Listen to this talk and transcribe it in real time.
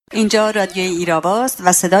اینجا رادیوی ایراواست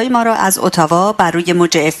و صدای ما را از اتاوا بر روی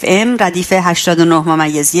موج FM ردیف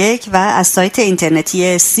 89.1 و از سایت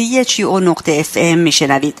اینترنتی CHUO.FM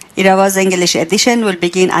میشنوید. ایراواز English edition will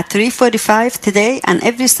begin at 3:45 today and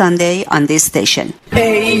every Sunday on this station. ای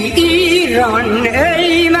ایران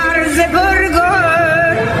ای مرز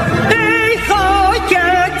پرگوهر، ای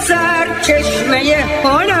خاکت سرچشمه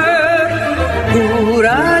هنر، دور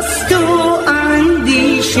از تو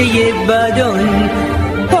اندیشه بدان،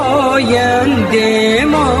 پاینده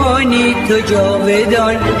مانی تو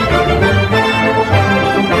جاودان.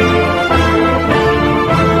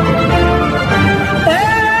 ای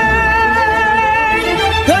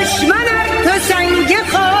دشمن تو سنگ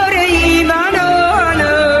خار ایمانم،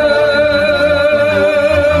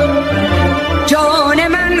 جان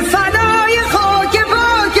من فدای خاک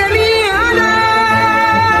پاک میهنم.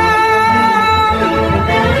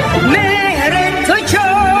 مهر تو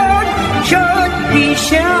چون شد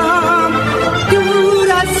پیشم،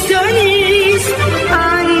 دور از تو نیست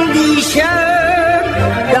اندیشم.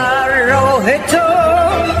 در راه تو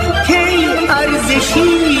کی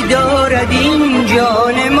ارزشی دارد این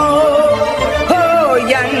جان ما،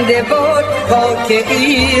 پاینده باد خاک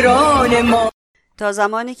ایران ما. تا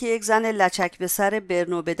زمانی که یک زن لچک به سر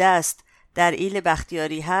برنو به دست در ایل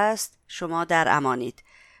بختیاری هست، شما در امانید.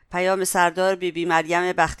 پیام سردار بیبی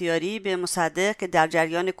مریم بختیاری به مصدق که در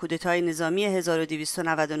جریان کودتای نظامی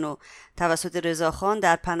 1299 توسط رضاخان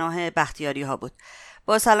در پناه بختیاری ها بود.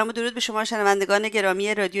 با سلام و درود به شما شنوندگان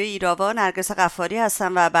گرامی رادیو ایراوا، نرگس غفاری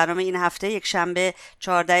هستم و برنامه این هفته یک شنبه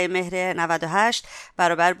 14 مهر 98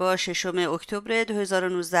 برابر با 6 اکتبر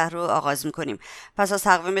 2019 رو آغاز می‌کنیم. پس از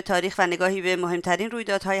تقویم تاریخ و نگاهی به مهمترین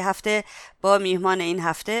رویدادهای هفته با میهمان این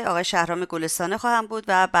هفته آقای شهرام گلستانه خواهم بود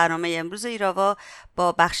و برنامه امروز ایراوا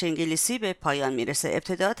با بخش انگلیسی به پایان میرسه.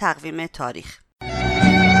 ابتدا تقویم تاریخ.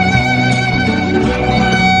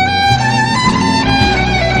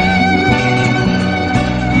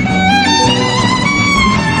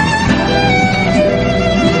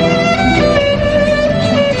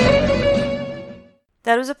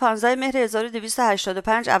 در روز 15 مهر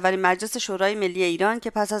 1285 اولین مجلس شورای ملی ایران که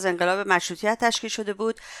پس از انقلاب مشروطیت تشکیل شده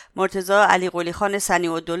بود، مرتضی علی قلی خان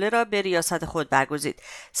صنیع‌الدوله را به ریاست خود برگزید.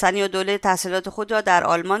 صنیع‌الدوله تحصیلات خود را در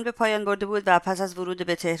آلمان به پایان برده بود و پس از ورود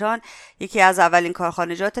به تهران یکی از اولین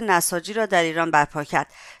کارخانجات نساجی را در ایران برپا کرد.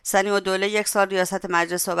 صنیع‌الدوله یک سال ریاست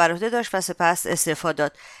مجلس را بر عهده داشت و سپس استعفا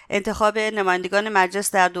داد. انتخاب نمایندگان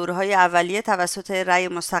مجلس در دوره‌های اولیه توسط رأی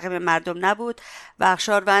مستقیم مردم نبود و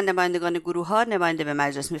اقشار و نمایندگان گروه‌ها نماینده به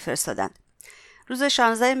مجلس می‌فرستادند. روز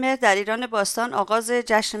 16 مهر در ایران باستان آغاز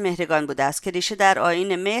جشن مهرگان بوده است که ریشه در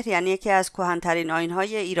آیین مهر یعنی یکی از کهن‌ترین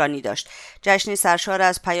آیین‌های ایرانی داشت. جشنی سرشار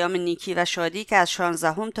از پیام نیکی و شادی که از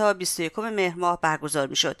 16 تا 21 مهر ماه برگزار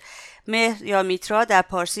می‌شد. مهر یا میترا در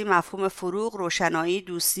پارسی مفهوم فروغ، روشنایی،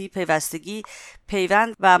 دوستی، پیوستگی،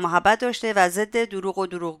 پیوند و محبت داشته و ضد دروغ و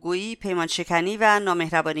دروغگویی، پیمان شکنی و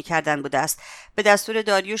نامهربانی کردن بوده است. به دستور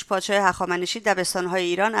داریوش پادشاه هخامنشی دبستان‌های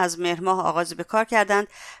ایران از مهر ماه آغاز به کار کردند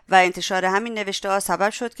و انتشار همین نوشته‌ها سبب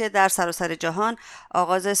شد که در سراسر جهان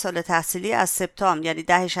آغاز سال تحصیلی از سپتامبر یعنی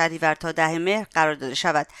 10 شهریور تا 10 مهر قرار داده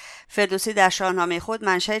شود. فردوسی در شاهنامه خود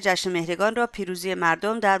منشأ جشن مهرگان را پیروزی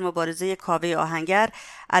مردم در مبارزه کاوه آهنگر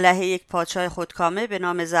علیه یک پادشاه خودکامه به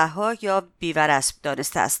نام ضحاک یا بیورسب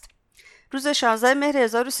دانسته است. روز 16 مهر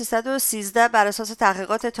 1313 بر اساس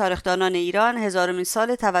تحقیقات تاریخدانان ایران 1000مین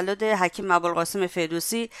سال تولد حکیم ابوالقاسم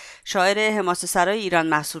فردوسی شاعر حماسه سرای ایران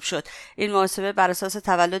محسوب شد. این محاسبه بر اساس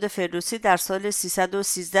تولد فردوسی در سال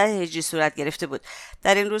 313 هجری صورت گرفته بود.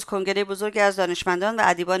 در این روز کنگره بزرگی از دانشمندان و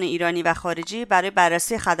ادیبان ایرانی و خارجی برای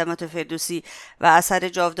بررسی خدمات فردوسی و اثر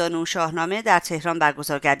جاودان او شاهنامه در تهران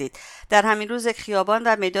برگزار گردید. در همین روز یک خیابان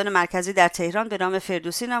و میدان مرکزی در تهران به نام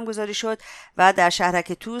فردوسی نامگذاری شد و در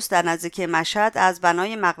شهرک طوس در نزدیکی مشهد از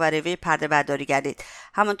بنای مقبره وی پرده برداری گردید.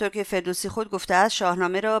 همانطور که فردوسی خود گفته است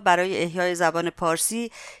شاهنامه را برای احیای زبان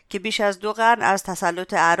پارسی که بیش از 2 قرن از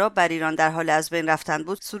تسلط اعراب بر ایران در حال از بین رفتن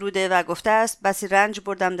بود سروده و گفته است بسی رنج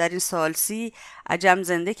بردم در این سالسی، عجم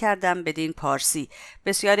زنده کردم بدین پارسی.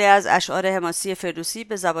 بسیاری از اشعار حماسی فردوسی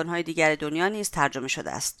به زبانهای دیگر دنیا نیز ترجمه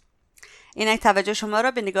شده است. اینک توجه شما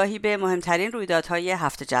را به نگاهی به مهمترین رویدادهای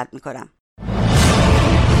هفته جلب می‌کنم.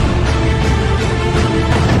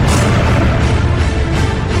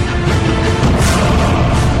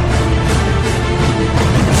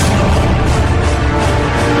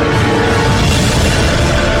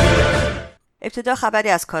 ابتدا خبری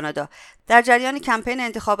از کانادا. در جریان کمپین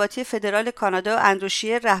انتخاباتی فدرال کانادا، اندرو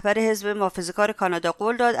شیر رهبر حزب محافظه‌کار کانادا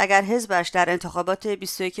قول داد اگر حزبش در انتخابات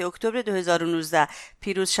 21 اکتبر 2019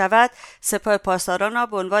 پیروز شود، سپاه پاسداران را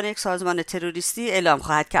به عنوان یک سازمان تروریستی اعلام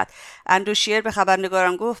خواهد کرد. اندرو شیر به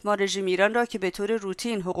خبرنگاران گفت ما رژیم ایران را که به طور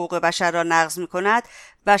روتین حقوق بشر را نقض می‌کند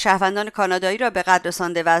و شهروندان کانادایی را به قتل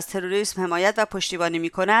رسانده و از تروریسم حمایت و پشتیبانی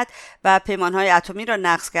می‌کند و پیمان‌های اتمی را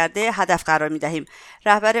نقض کرده هدف قرار می‌دهیم.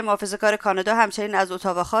 رهبر محافظه‌کار کانادا همچنین از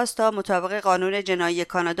اتاوا خواست تا مطابق قانون جنایی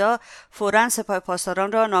کانادا فوراً سپاه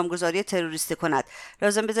پاسداران را نامگذاری تروریستی کند.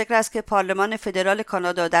 لازم به ذکر است که پارلمان فدرال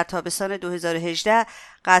کانادا در تابستان 2018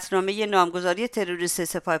 قطعنامه نامگذاری تروریست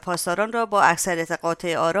سپاه پاسداران را با اکثریت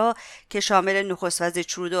قاطع آرا که شامل نخست وزیر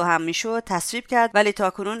ترودو هم میشد تصویب کرد، ولی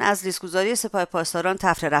تاکنون از لیست‌گذاری سپاه پاسداران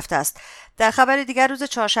طفره رفته است. در خبر دیگر، روز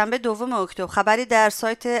چهارشنبه دوم اکتبر خبری در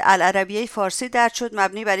سایت العربیه فارسی درج شد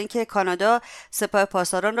مبنی بر اینکه کانادا سپاه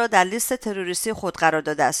پاسداران را در لیست تروریستی خود قرار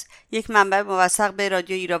داده است. یک منبع موثق به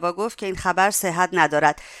رادیو ایراوا گفت که این خبر صحت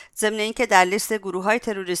ندارد، ضمن اینکه در لیست گروه‌های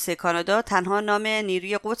تروریستی کانادا تنها نام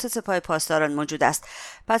نیروی قدس سپاه پاسداران موجود است.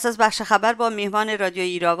 پس از بخش خبر با میهمان رادیو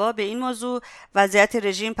ایراوا به این موضوع، وضعیت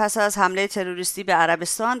رژیم پس از حمله تروریستی به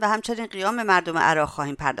عربستان و همچنین قیام مردم عراق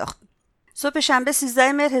خواهیم پرداخت. صبح شنبه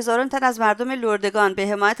 13 مهر هزاران تن از مردم لردگان به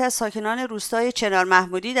حمایت از ساکنان روستای چنار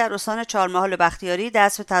محمودی در استان چهارمحال بختیاری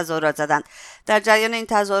دست به تظاهرات زدند. در جریان این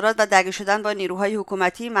تظاهرات و درگیر شدن با نیروهای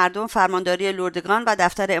حکومتی، مردم فرمانداری لردگان و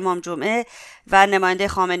دفتر امام جمعه و نماینده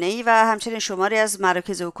خامنه‌ای و همچنین شماری از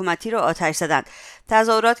مراکز حکومتی را آتش زدند.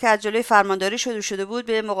 تظاهرات که از جلوی فرمانداری شده بود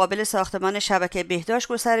به مقابل ساختمان شبکه بهداشت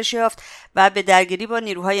گسترش یافت و به درگیری با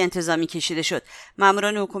نیروهای انتظامی کشیده شد.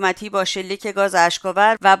 ماموران حکومتی با شلیک گاز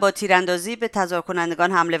اشک‌آور و با تیراندازی به تظاهر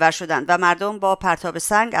کنندگان حمله ور شدند و مردم با پرتاب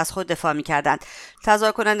سنگ از خود دفاع می‌کردند.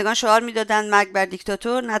 تظاهر کنندگان شعار می‌دادند مرگ بر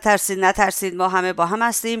دیکتاتور، نترسید ما همه با هم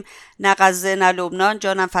هستیم، نه غزه نه لبنان،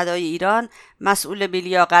 جانم فدای ایران، مسئول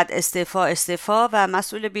بی‌لیاقت استعفا و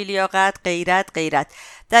مسئول بی‌لیاقت غیرت.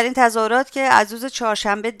 در این تظاهرات که از روز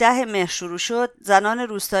چهارشنبه 10 مهر شروع شد، زنان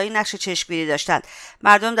روستایی نقش چشمگیری داشتند.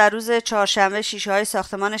 مردم در روز چهارشنبه شیشه‌های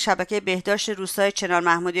ساختمان شبکه بهداشت روستای چنار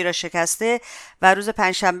محمودی را شکسته و روز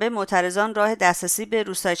پنجشنبه معترضان راه دسترسی به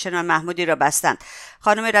روستای چنار محمودی را بستند.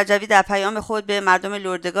 خانم رجوی در پیام خود به مردم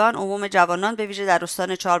لردگان، عموم جوانان به ویژه در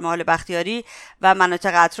استان چهارمحال بختیاری و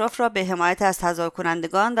مناطق اطراف را به حمایت از تظاهر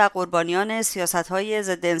کنندگان و قربانیان سیاست‌های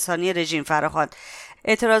ضد انسانی رژیم فراخواند.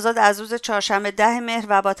 اعتراضات از روز چهارشنبه 10 مهر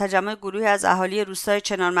و با تجمع گروهی از اهالی روستای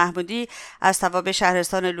چنار محمودی از توابع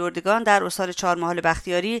شهرستان لردگان در استان چهارمحال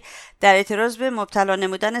بختیاری در اعتراض به مبتلا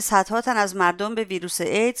نمودن صدها تن از مردم به ویروس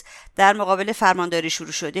ایدز در مقابل فرمانداری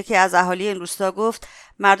شروع شد. یکی از اهالی این روستا گفت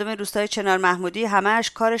مردم روستای چنار محمودی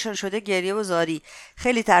همه‌اش کارشان شده گریه و زاری،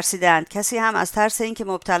 خیلی ترسیدند، کسی هم از ترس اینکه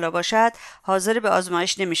مبتلا باشد حاضر به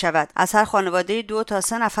آزمایش نمی‌شود. از هر خانواده 2 تا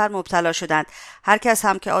 3 نفر مبتلا شدند، هر کس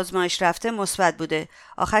هم که آزمایش رفته مثبت بوده.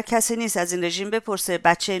 آخر کسی نیست از این رژیم بپرسه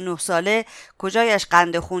بچه 9 ساله کجایش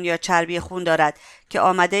قند خون یا چربی خون دارد که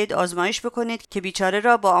آمده اید آزمایش بکنید که بیچاره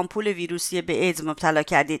را با آمپول ویروسی به ایدز مبتلا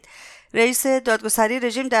کردید. رئیس دادگستری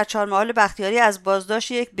رژیم در چهارمحال بختیاری از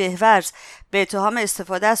بازداشت یک بهورز به اتهام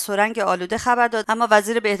استفاده از سرنگ آلوده خبر داد، اما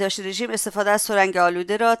وزیر بهداشت رژیم استفاده از سرنگ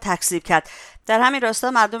آلوده را تکذیب کرد. در همین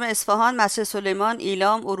راستا مردم اصفهان، مسجد سلیمان،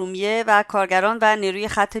 ایلام، ارومیه و کارگران و نیروی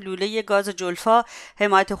خط لوله گاز جلفا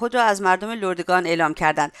حمایت خود را از مردم لردگان اعلام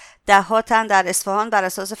کردند. 10 تن در اصفهان بر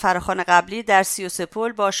اساس فراخوان قبلی در 33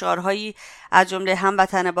 پل با شعارهایی از جمله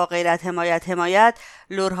هموطن با غیرت حمایت،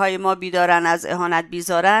 لرهای ما بیدارن از اهانت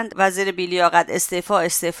بیزارند، وزیر بی‌لیاقت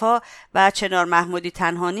استعفا و چنار محمودی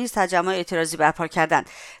تنها نیست تجمع اعتراضی برپا کردند.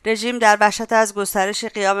 رژیم در وحشت از گسترش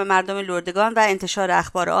قیام مردم لردگان و انتشار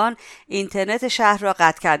اخبار آن اینترنت شهر را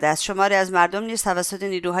قطع کرده است. شماری از مردم نیز توسط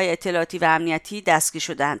نیروهای اطلاعاتی و امنیتی دستگیر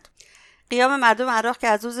شدند. قیام مردم عراق که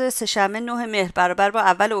از روز سه‌شنبه 9 مهر برابر با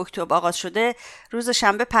اول اکتبر آغاز شده، روز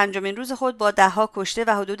شنبه پنجمین روز خود با 10 کشته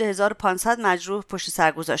و حدود 1500 مجروح پشت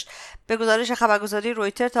سر گذاشت. به گزارش خبرگزاری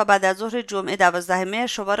رویتر تا بعد از ظهر جمعه 12 مهر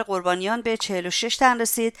شمار قربانیان به 46 تن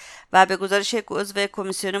رسید و به گزارش یک عضو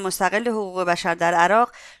کمیسیون مستقل حقوق بشر در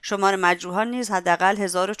عراق شمار مجروحان نیز حداقل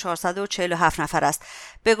 1447 نفر است.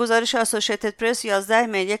 به گزارش اسوسییتد پرس 11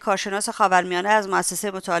 مهر یک کارشناس خاورمیانه از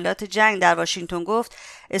مؤسسه مطالعات جنگ در واشنگتن گفت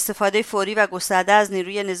استفاده فوری و گسترده از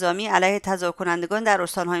نیروی نظامی علیه تظاهر کنندگان در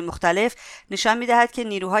استان‌های مختلف نشان می‌دهد که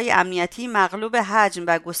نیروهای امنیتی مغلوب حجم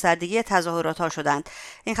و گستردگی تظاهرات‌ها شدند.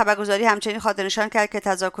 این خبرگزاری همچنین خاطرنشان کرد که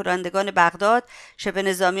تظاهر کنندگان بغداد شبه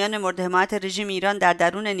نظامیان مورد حمایت رژیم ایران در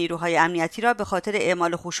درون نیروهای امنیتی را به خاطر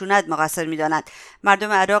اعمال خشونت مقصر می‌دانند.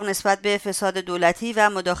 مردم عراق نسبت به فساد دولتی و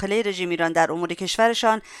مداخله رژیم ایران در امور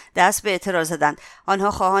کشورشان دست به اعتراض زدند.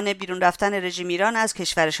 آنها خواهان بیرون رفتن رژیم ایران از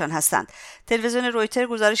کشورشان هستند. تلویزیون رویتر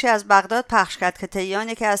گزارشی از بغداد پخش کرد که طیان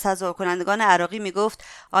یکی از تظاهر کنندگان عراقی میگفت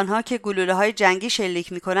آنها که گلوله‌های جنگی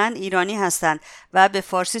شلیک می‌کنند ایرانی هستند و به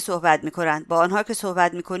فارسی صحبت می‌کنند. با آنها که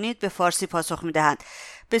صحبت می‌کنید به فارسی پاسخ می‌دهند.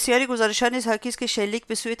 بسیاری گزارش‌ها نیز حاکی است که شلیک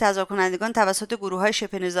به سوی تظاهر کنندگان توسط گروه‌های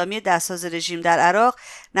شبه نظامی دستساز رژیم در عراق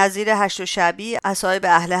نظیر هشت شعبی، اصحاب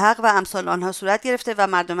اهل حق و امثال آنها صورت گرفته و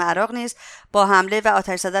مردم عراق نیز با حمله و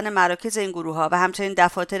آتش زدن مراکز این گروه‌ها و همچنین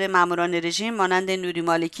دفاتر ماموران رژیم مانند نوری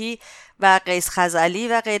مالکی و قیس خزعلی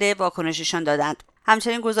و غیره واکنششان دادند.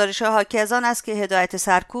 همچنین گزارش‌ها حاکی از آن است که هدایت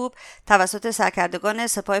سرکوب توسط سرکردگان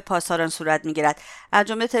سپاه پاسداران صورت می‌گیرد. از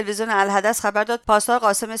جمله تلویزیون الحدث خبر داد پاسدار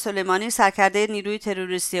قاسم سلیمانی سرکرده نیروی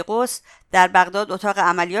تروریستی قدس در بغداد اتاق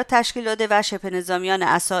عملیات تشکیل داده و شبه نظامیان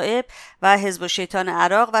اصائب و حزب الشیطان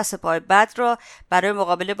عراق و سپاه بدر را برای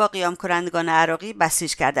مقابله با قیام کنندگان عراقی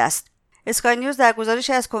بسیج کرده است. اسکای نیوز در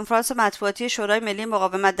گزارشی از کنفرانس مطبوعاتی شورای ملی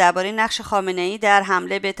مقاومت درباره نقش خامنه‌ای در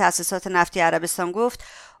حمله به تأسیسات نفتی عربستان گفت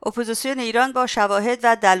اپوزیسیون ایران با شواهد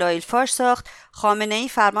و دلایل فاش ساخت خامنه‌ای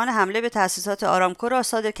فرمان حمله به تأسیسات آرامکو را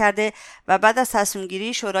صادر کرده و بعد از تصمیم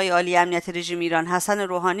گیری شورای عالی امنیت رژیم ایران حسن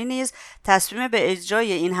روحانی نیز تصمیم به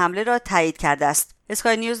اجرای این حمله را تایید کرده است.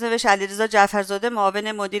 اسکای نیوز نوشت علیرضا جعفرزاده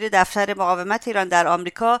معاون مدیر دفتر مقاومت ایران در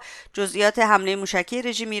آمریکا جزئیات حمله موشکی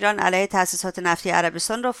رژیم ایران علیه تأسیسات نفتی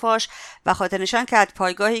عربستان را فاش و خاطرنشان کرد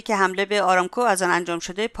پایگاهی که حمله به آرامکو از آن انجام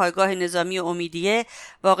شده پایگاه نظامی امیدیه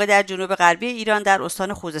واقع در جنوب غربی ایران در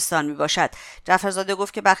استان خوزستان میباشد. جعفرزاده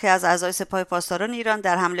گفت که برخی از اعضای سپاه پاسداران ایران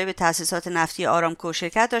در حمله به تأسیسات نفتی آرامکو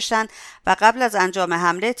شرکت داشتند و قبل از انجام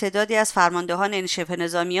حمله تعدادی از فرماندهان این شبه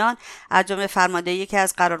نظامیان از جمله فرمانده یکی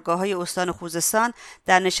از قرارگاه‌های استان خوزستان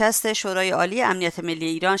در نشست شورای عالی امنیت ملی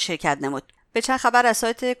ایران شرکت نمود. به چند خبر از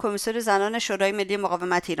سایت کمیسیون زنان شورای ملی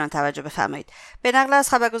مقاومت ایران توجه بفرمایید. به نقل از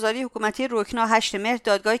خبرگزاری حکومتی رکنا 8 مهر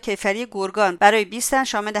دادگاه کیفری گرگان برای 20 تن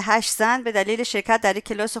شامل 8 زن به دلیل شرکت در یک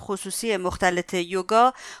کلاس خصوصی مختلط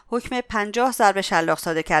یوگا حکم 50 ضرب شلاق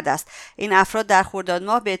صادر کرده است. این افراد در خرداد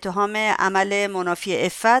ماه به اتهام عمل منافی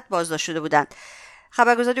عفت بازداشت شده بودند.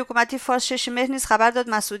 خبرگزاری حکومتی فارس 6 مهر نیز خبر داد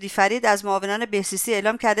مسعودی فرید از معاونان بهسیسی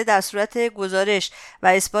اعلام کرده در صورت گزارش و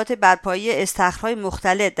اثبات برپایی استخرهای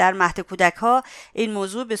مختلط در مهد کودک‌ها این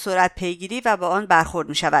موضوع به سرعت پیگیری و با آن برخورد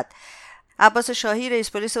می‌شود. عباس شاهی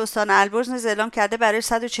رئیس پلیس استان البرز نیز اعلام کرده برای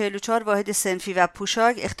 144 واحد صنفی و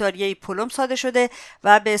پوشاک اختیاریه پلم صادر شده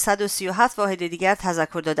و به 137 واحد دیگر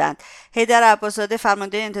تذکر دادند. حیدر عباسزاده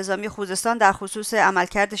فرمانده انتظامی خوزستان در خصوص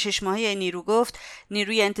عملکرد 6 ماهه این نیرو گفت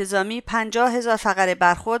نیروی انتظامی 50,000 فقره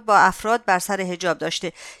برخورد با افراد بر سر حجاب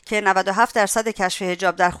داشته که 97% کشف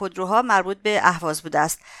حجاب در خودروها مربوط به اهواز بوده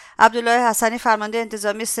است. عبدالله حسنی فرمانده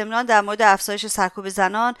انتظامی سمنان در مورد افزایش سرکوب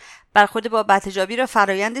زنان برخورد با بدحجابی را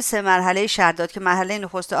فرایندی 3 مرحله شرح داد که مرحله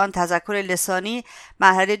نخست آن تذکر لسانی،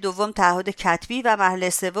 مرحله دوم تعهد کتبی و مرحله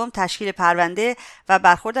سوم تشکیل پرونده و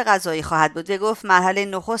برخورد قضایی خواهد بود. و گفت مرحله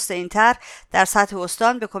نخست این طرح در سطح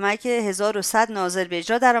استان به کمک 1100 ناظر به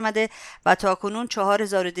اجرا درآمده و تاکنون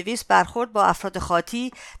 4200 برخورد با افراد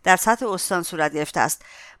خاطی در سطح استان صورت گرفته است.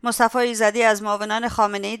 مصطفی ایزدی از معاونان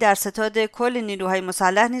خامنه‌ای در ستاد کل نیروهای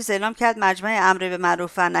مسلح نیز اعلام کرد مجمع امر به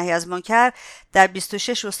معروف و نهی از منکر در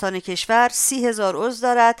 26 استان کشور 30,000 عضو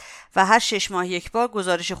دارد و هر 6 ماه یک بار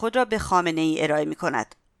گزارش خود را به خامنه‌ای ارائه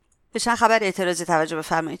می‌کند. به چند خبر اعتراضی توجه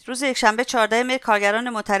بفرمایید. روز یکشنبه 14 مهر کارگران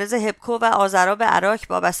معترض هبکو و آذراب عراق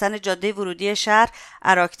با بستن جاده ورودی شهر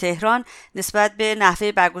عراق تهران نسبت به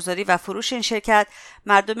نحوه برگزاری و فروش این شرکت،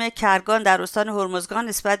 مردم کرگان در استان هرمزگان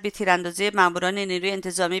نسبت به تیراندازی ماموران نیروی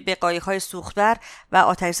انتظامی به قایق‌های سوختبر و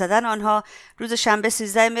آتش زدن آنها، روز شنبه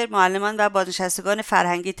 13 مهر معلمان و بازنشستگان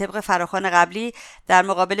فرهنگی طبق فراخوان قبلی در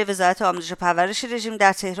مقابل وزارت آموزش و پرورش رژیم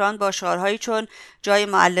در تهران با شعارهایی چون جای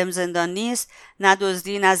معلم زندان نیست، نه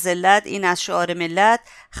دزدی نه ذلت، این از شعار ملت،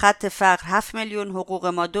 خط فقر 7 میلیون، حقوق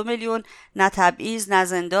ما 2 میلیون، نه تبعیض نه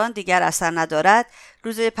زندان دیگر اثر ندارد،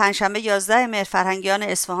 روز پنجشنبه 11 مهر فرهنگیان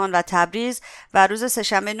اصفهان و تبریز و روز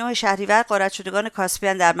سه‌شنبه 9 شهریور غارت شدگان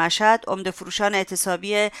کاسپیان در مشهد، عمده فروشان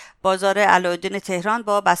اعتصابی بازار علاءالدین تهران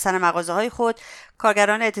با بستن مغازه‌های خود،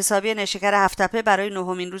 کارگران اعتصابی نیشکر هفت‌تپه برای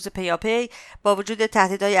نهمین روز پیاپی با وجود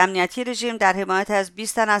تهدیدهای امنیتی رژیم در حمایت از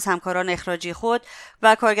 20 تن از همکاران اخراجی خود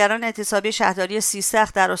و کارگران اعتصابی شهرداری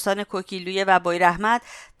سیستخ در استان کوکیلویه و بویراحمد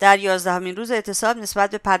در 11مین روز اعتصاب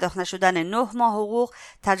نسبت به پرداخت نشدن 9 ماه حقوق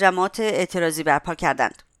تجمعات اعتراضی برپا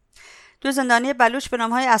کردند. دو زندانی بلوچ به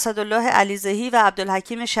نام‌های اسدالله علیزهی و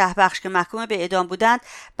عبدالحکیم شهبخش که محکوم به اعدام بودند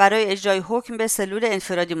برای اجرای حکم به سلول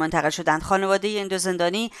انفرادی منتقل شدند. خانواده این دو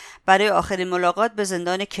زندانی برای آخرین ملاقات به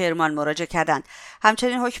زندان کرمان مراجعه کردند.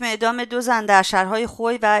 همچنین حکم اعدام دو زن در شهرهای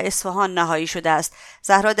خوی و اصفهان نهایی شده است.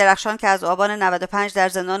 زهرا درخشان که از آبان 95 در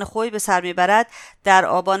زندان خوی به سر میبرد، در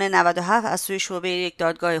آبان 97 از سوی شعبه یک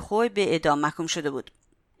دادگاه خوی به اعدام محکوم شده بود.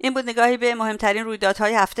 این بود نگاهی به مهمترین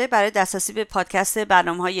رویدادهای هفته. برای دسترسی به پادکست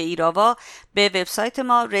برنامه‌های ایراوا به وبسایت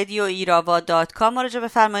ما radioirava.com مراجعه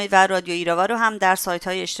بفرمایید و رادیو ایراوا رو هم در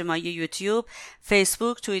سایت‌های اجتماعی یوتیوب،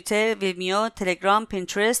 فیسبوک، توییتر، ویمیو، تلگرام،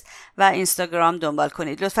 پینترست و اینستاگرام دنبال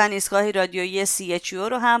کنید. لطفاً ایستگاه رادیویی CHU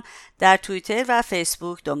رو هم در توییتر و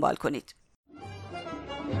فیسبوک دنبال کنید.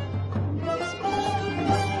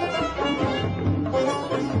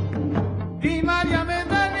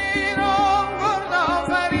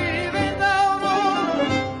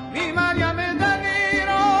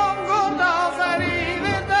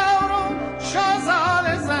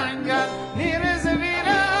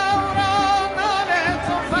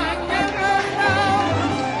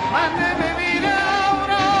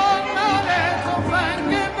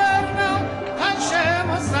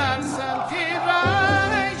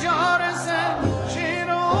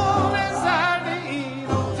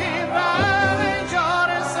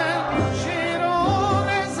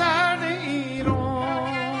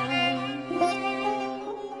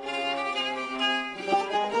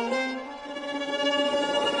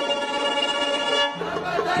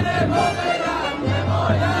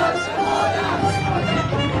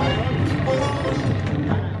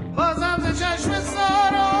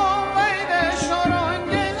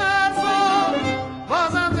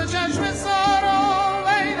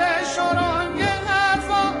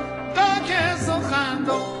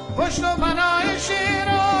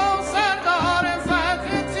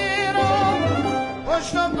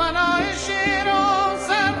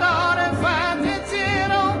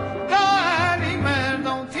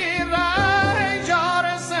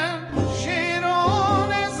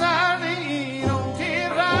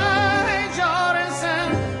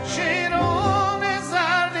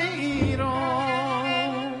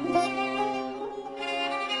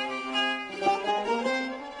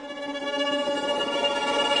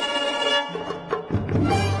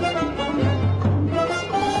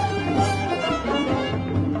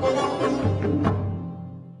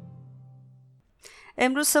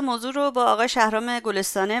 امروز موضوع رو با آقای شهرام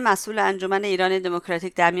گلستانه مسئول انجمن ایران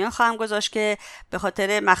دموکراتیک در میان خواهم گذاشت که به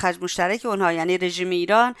خاطر مخرج مشترک اونها یعنی رژیم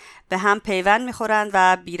ایران به هم پیوند میخورند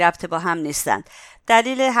و بی ربط با هم نیستند.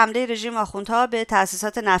 دلیل حمله رژیم آخوندها به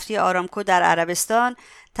تأسیسات نفتی آرامکو در عربستان،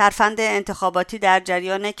 ترفند انتخاباتی در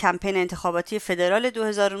جریان کمپین انتخاباتی فدرال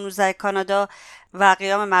 2019 کانادا و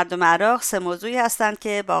قیام مردم عراق سه موضوعی هستند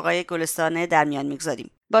که با آقای گلستانه در میان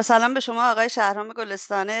میگذاریم. با سلام به شما آقای شهرام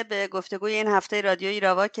گلستانه به گفتگوی این هفته رادیو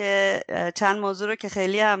ایراوا که چند موضوع رو که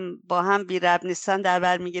خیلی هم با هم بی ربط نیستن در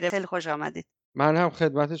بر میگیره. خیلی خوش آمدید. من هم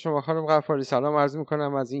خدمت شما خانم غفاری سلام عرض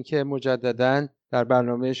میکنم از اینکه مجدداً در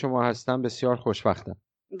برنامه شما هستم. بسیار خوشبختم.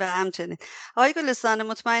 به همچنین آقای گلستانه،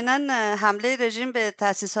 مطمئناً حمله رژیم به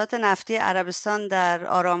تأسیسات نفتی عربستان در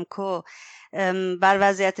آرامکو بر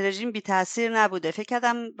وضعیت رژیم بی تاثیر نبوده. فکر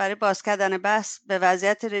کردم برای باز کردن بحث به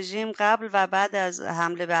وضعیت رژیم قبل و بعد از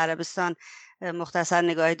حمله به عربستان مختصر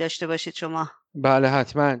نگاهی داشته باشید شما. بله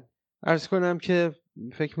حتما. عرض کنم که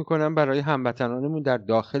فکر میکنم برای هموطنانمون در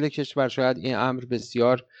داخل کشور شاید این امر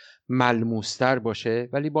بسیار ملموستر باشه،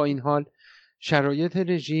 ولی با این حال شرایط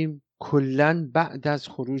رژیم کلاً بعد از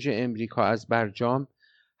خروج امریکا از برجام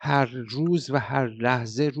هر روز و هر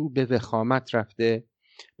لحظه رو به وخامت رفته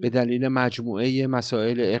به دلیل مجموعه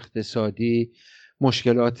مسائل اقتصادی،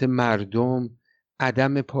 مشکلات مردم،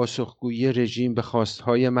 عدم پاسخگویی رژیم به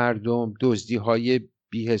خواستهای مردم، دزدی‌های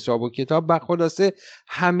بی حساب و کتاب و خلاصه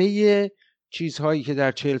همه چیزهایی که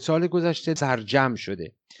در 40 سال گذشته سرجم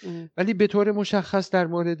شده. ولی به طور مشخص در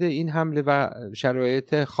مورد این حمله و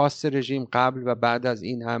شرایط خاص رژیم قبل و بعد از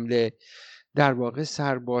این حمله در واقع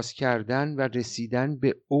سرباز کردن و رسیدن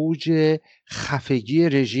به اوج خفگی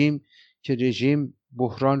رژیم که رژیم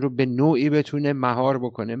بحران رو به نوعی بتونه مهار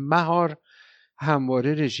بکنه. مهار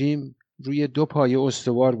همواره رژیم روی دو پایه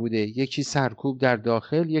استوار بوده، یکی سرکوب در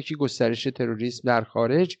داخل، یکی گسترش تروریسم در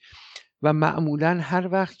خارج. و معمولا هر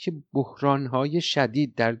وقت که بحران‌های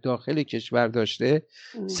شدید در داخل کشور داشته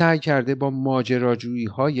سعی کرده با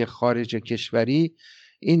ماجراجویی‌های خارج کشوری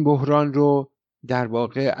این بحران رو در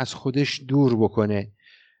واقع از خودش دور بکنه.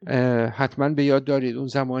 حتما به یاد دارید اون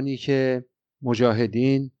زمانی که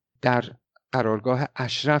مجاهدین در قرارگاه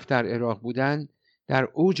اشرف در عراق بودن، در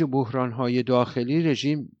اوج بحران‌های داخلی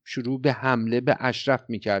رژیم شروع به حمله به اشرف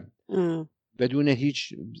میکرد بدون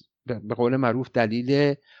هیچ به قول معروف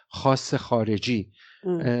دلیل خاص خارجی.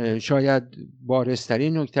 شاید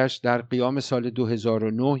بارزترین نکتهش در قیام سال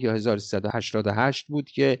 2009 یا 1388 بود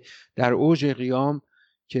که در اوج قیام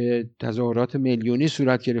که تظاهرات میلیونی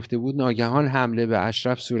صورت گرفته بود، ناگهان حمله به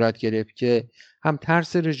اشرف صورت گرفت که هم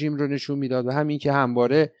ترس رژیم رو نشون میداد و همین که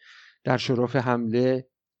همواره در شرف حمله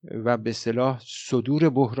و به اصطلاح صدور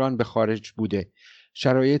بحران به خارج بوده.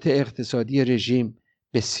 شرایط اقتصادی رژیم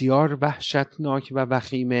بسیار وحشتناک و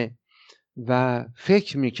وخیمه و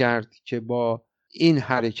فکر میکرد که با این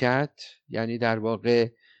حرکت، یعنی در واقع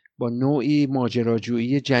با نوعی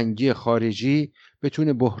ماجراجویی جنگی خارجی،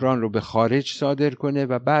 بتونه بحران رو به خارج صادر کنه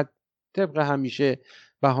و بعد طبق همیشه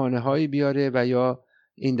بهانه‌هایی بیاره و یا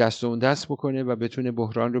این دست و اون دست بکنه و بتونه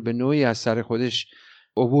بحران رو به نوعی از سر خودش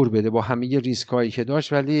عبور بده با همه ریسک‌هایی که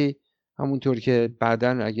داشت. ولی همونطور که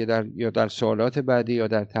بعداً اگه در سوالات بعدی یا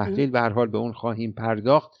در تحلیل به هر حال به اون خواهیم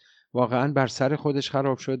پرداخت، واقعاً بر سر خودش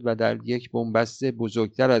خراب شد و در یک بنبست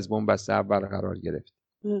بزرگتر از بنبست اول قرار گرفت.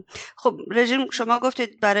 خب رژیم، شما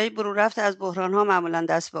گفتید برای برون رفت از بحران ها معمولا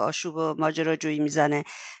دست به آشوب و ماجراجویی میزنه.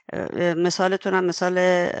 مثالتون هم مثال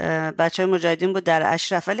بچه های مجاهدین بود در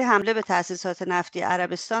اشرف، ولی حمله به تأسیسات نفتی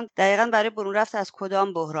عربستان دقیقاً برای برون رفت از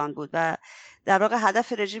کدام بحران بود و در واقع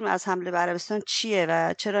هدف رژیم از حمله به عربستان چیه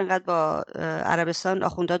و چرا اینقدر با عربستان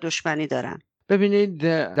آخوندها دشمنی دارن؟ ببینید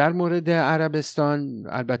در مورد عربستان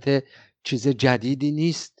البته چیز جدیدی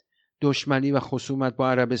نیست دشمنی و خصومت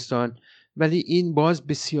با عربستان، ولی این باز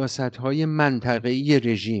به سیاست‌های منطقه‌ای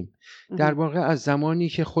رژیم در واقع از زمانی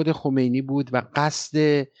که خود خمینی بود و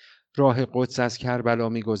قصد راه قدس از کربلا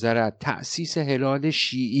می‌گذرد، تأسیس هلال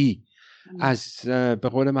شیعی از به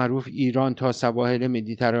قول معروف ایران تا سواحل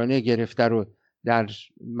مدیترانه گرفته رو در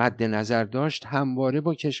مد نظر داشت، همواره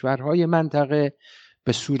با کشورهای منطقه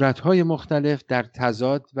به صورتهای مختلف در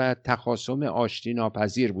تضاد و تخاصم آشتی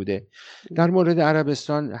ناپذیر بوده. در مورد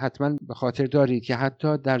عربستان حتما به خاطر دارید که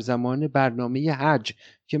حتی در زمان برنامه حج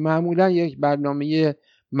که معمولا یک برنامه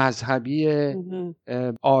مذهبی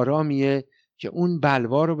آرامیه که اون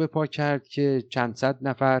بلوا رو به پا کرد که چند صد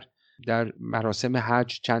نفر در مراسم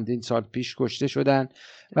حج چندین سال پیش کشته شدن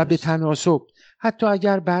و به تناسب حتی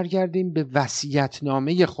اگر برگردیم به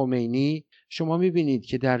وصیت‌نامه خمینی، شما میبینید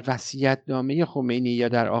که در وصیت‌نامه خمینی یا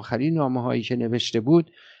در آخرین نامه‌هایی که نوشته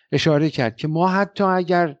بود اشاره کرد که ما حتی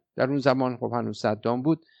اگر در اون زمان خب هنوز صدام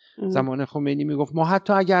بود، زمان خمینی میگفت ما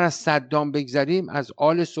حتی اگر از صدام بگذریم از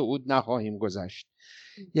آل سعود نخواهیم گذشت.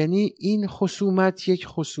 یعنی این خصومت یک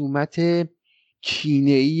خصومت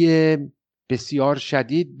کینه‌ای بسیار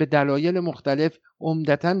شدید به دلایل مختلف،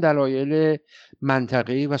 عمدتاً دلایل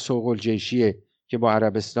منطقه‌ای و سوق‌الجیشیه که با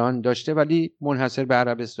عربستان داشته، ولی منحصر به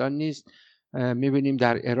عربستان نیست. میبینیم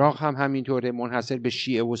در عراق هم همینطوره، منحصر به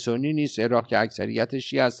شیعه و سنی نیست. عراق که اکثریت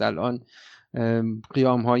شیعه است الان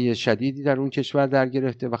قیام‌های شدیدی در اون کشور در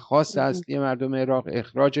گرفته و خواست اصلی مردم عراق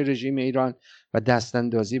اخراج رژیم ایران و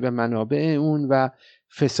دستاندازی به منابع اون و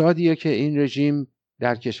فسادیه که این رژیم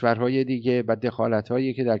در کشورهای دیگه و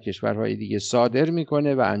دخالت‌هایی که در کشورهای دیگه صادر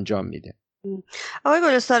میکنه و انجام میده. آقای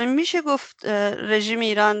گلستانی، میشه گفت رژیم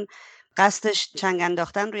ایران قصدش چنگ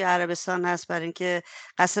انداختن روی عربستان هست برای اینکه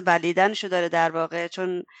قصد بلیدنشو داره در واقع،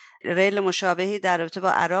 چون ریل مشابهی در رابطه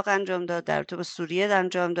با عراق انجام داد، در رابطه با سوریه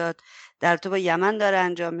انجام داد، در رابطه با یمن داره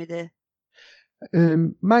انجام میده؟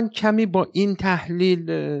 من کمی با این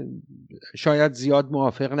تحلیل شاید زیاد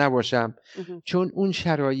موافق نباشم، چون اون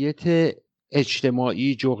شرایط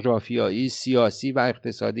اجتماعی، جغرافیایی، سیاسی و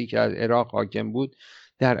اقتصادی که از عراق حاکم بود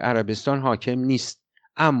در عربستان حاکم نیست.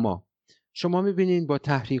 اما شما میبینید با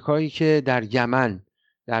تحریک‌هایی که در یمن،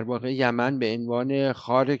 در واقع یمن به عنوان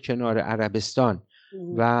خار کنار عربستان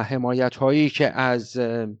و حمایت‌هایی که از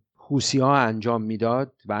حوثی‌ها انجام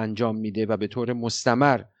میداد و انجام میده و به طور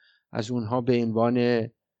مستمر از اونها به عنوان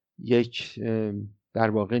یک در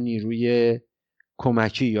واقع نیروی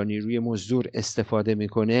کمکی یا نیروی مزدور استفاده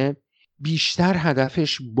میکنه، بیشتر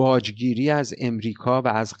هدفش باجگیری از امریکا و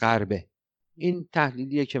از غربه. این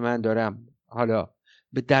تحلیلیه که من دارم. حالا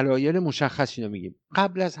به دلایل مشخصی رو میگیم.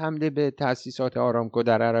 قبل از حمله به تأسیسات آرامکو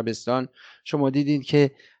در عربستان شما دیدید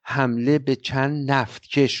که حمله به چند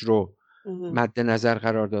نفتکش رو مد نظر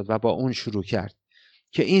قرار داد و با اون شروع کرد.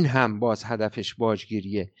 که این هم باز هدفش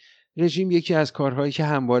باجگیریه. رژیم یکی از کارهایی که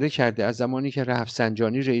همواره کرده از زمانی که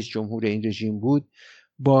رفسنجانی رئیس جمهور این رژیم بود،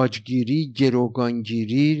 باجگیری،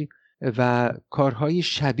 گروگانگیری و کارهای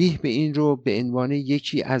شبیه به این رو به عنوان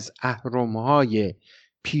یکی از اهرم‌های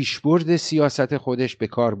پیشبرد سیاست خودش به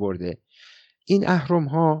کار برده. این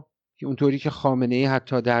اهرم‌ها که اونطوری که خامنه‌ای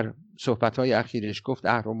حتی در صحبت‌های اخیرش گفت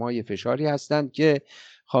اهرم‌های فشاری هستند که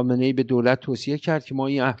خامنه‌ای به دولت توصیه کرد که ما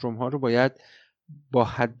این اهرم‌ها رو باید با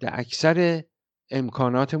حد اکثر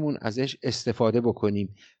امکاناتمون ازش استفاده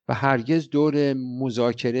بکنیم و هرگز دور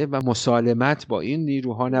مذاکره و مسالمت با این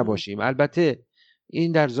نیروها نباشیم. البته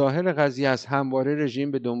این در ظاهر قضیه از همواره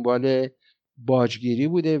رژیم به دنبال باجگیری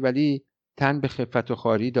بوده، ولی تن به خفت و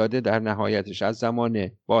خواری داده در نهایتش. از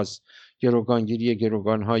زمان باز گروگانگیری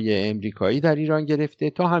گروگانهای امریکایی در ایران گرفته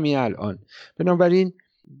تا همین الان. بنابراین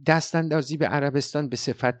دستاندازی به عربستان به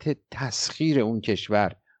صفت تسخیر اون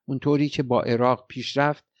کشور اونطوری که با عراق پیش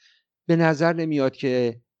رفت به نظر نمیاد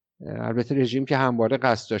که، البته رژیم که همواره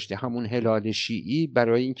قصد داشته همون هلال شیعی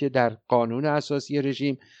برای اینکه در قانون اساسی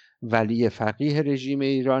رژیم ولی فقیه رژیم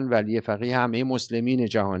ایران ولی فقیه همه مسلمین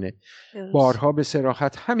جهانه. بارها به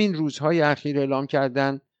صراحت همین روزهای اخیر اعلام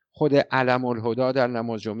کردن، خود علم الهدا در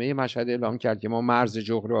نماز جمعه مشهد اعلام کرد که ما مرز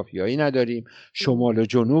جغرافیایی نداریم، شمال و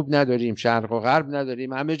جنوب نداریم، شرق و غرب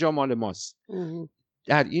نداریم، همه جا مال ماست.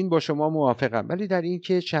 در این با شما موافقم، ولی در این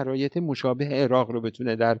که شرایط مشابه عراق رو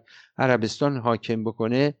بتونه در عربستان حاکم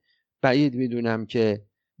بکنه بعید میدونم که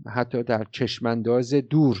حتی در چشمانداز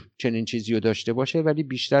دور چنین چیزی رو داشته باشه، ولی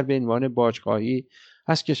بیشتر به عنوان باجخواهی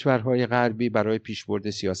از کشورهای غربی برای پیشبرد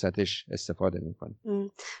سیاستش استفاده میکنه.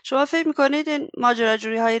 شما فکر میکنید این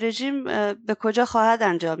ماجراجویی های رژیم به کجا خواهد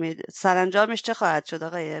انجامید؟ سرانجامش چه خواهد شد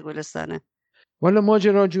آقای گلستانه؟ والا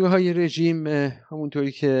ماجراجویی های رژیم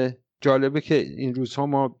همونطوری که جالبه که این روزها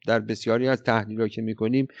ما در بسیاری از تحلیل‌ها که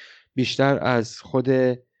میکنیم بیشتر از خود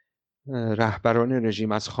رهبران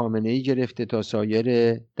رژیم از خامنه‌ای گرفته تا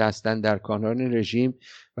سایر دستاندرکاران رژیم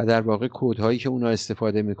و در واقع کدهایی که اونا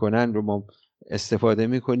استفاده میکنن رو ما استفاده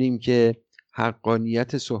میکنیم که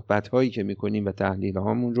حقانیت صحبت‌هایی که میکنیم و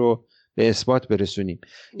تحلیل‌هامون رو به اثبات برسونیم.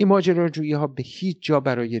 این ماجراجویی ها به هیچ جا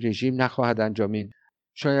برای رژیم نخواهد انجامید.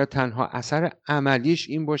 شاید تنها اثر عملیش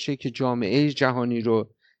این باشه که جامعه جهانی رو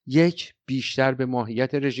یک بیشتر به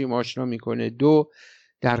ماهیت رژیم آشنا میکنه، دو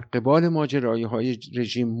در قبال ماجراجویی‌های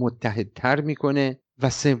رژیم متحدتر میکنه و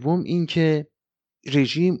سوم این که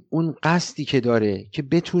رژیم اون قصدی که داره که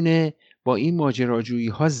بتونه با این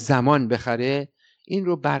ماجراجویی‌ها زمان بخره این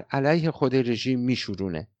رو بر علیه خود رژیم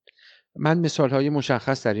میشورونه. من مثالهای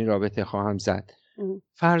مشخص در این رابطه خواهم زد.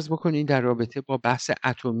 فرض بکنید در رابطه با بحث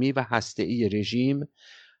اتمی و هسته‌ای رژیم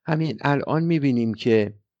همین الان میبینیم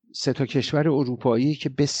که 3 کشور اروپایی که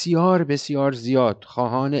بسیار بسیار زیاد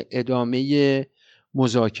خواهان ادامه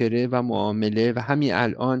مذاکره و معامله و همین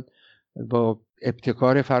الان با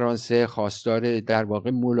ابتکار فرانسه خواستار در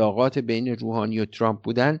واقع ملاقات بین روحانی و ترامپ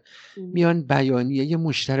بودن، میان بیانیه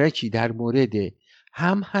مشترکی در مورد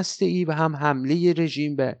هم هسته‌ای و هم حمله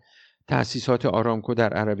رژیم به تأسیسات آرامکو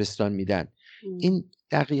در عربستان میدن. این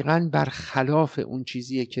دقیقاً برخلاف اون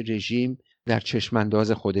چیزیه که رژیم در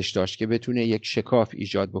چشمانداز خودش داشت که بتونه یک شکاف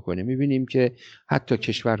ایجاد بکنه. میبینیم که حتی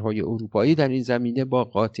کشورهای اروپایی در این زمینه با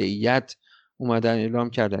قاطعیت اومدن اعلام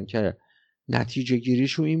کردن که نتیجه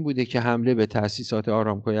گیریشون این بوده که حمله به تأسیسات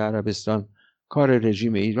آرامکوی عربستان کار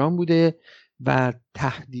رژیم ایران بوده و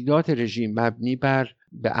تهدیدات رژیم مبنی بر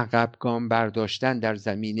به عقب گام برداشتن در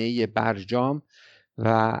زمینه برجام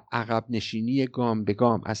و عقب نشینی گام به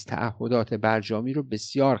گام از تعهدات برجامی رو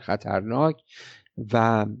بسیار خطرناک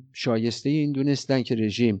و شایسته این دونستن که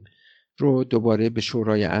رژیم رو دوباره به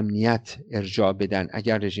شورای امنیت ارجاع بدن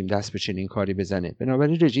اگر رژیم دست به چنین کاری بزنه.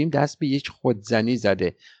 بنابراین رژیم دست به یک خودزنی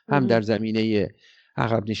زده، هم در زمینه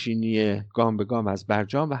عقب نشینی گام به گام از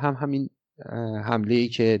برجام و هم همین حمله‌ای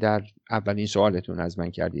که در اولین سوالتون از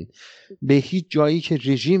من کردید. به هیچ جایی که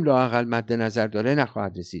رژیم لااقل مد نظر داره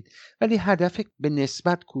نخواهد رسید، ولی هدف به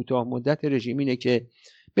نسبت کوتاه مدت رژیم اینه که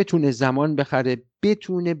بتونه زمان بخره،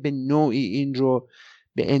 بتونه به نوعی این رو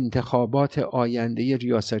به انتخابات آینده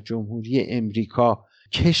ریاست جمهوری امریکا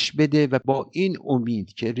کش بده و با این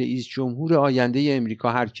امید که رئیس جمهور آینده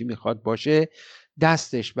امریکا هر کی میخواد باشه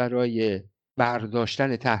دستش برای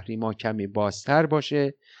برداشتن تحریما کمی بازتر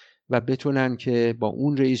باشه و بتونن که با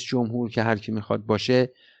اون رئیس جمهور که هر کی میخواد باشه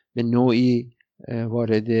به نوعی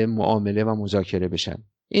وارد معامله و مذاکره بشن.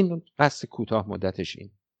 این قصد کوتاه مدتش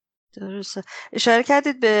این. درسته. اشاره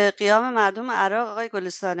کردید به قیام مردم عراق آقای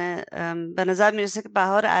گلستانه. به نظر میرسه که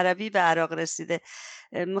بهار عربی به عراق رسیده.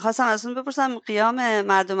 میخواستم از اون بپرسم قیام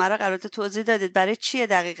مردم عراق البته توضیح دادید برای چیه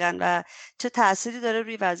دقیقاً و چه تأثیری داره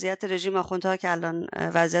روی وضعیت رژیم آخوندها که الان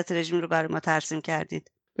وضعیت رژیم رو برای ما ترسیم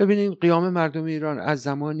کردید؟ ببینید قیام مردم ایران از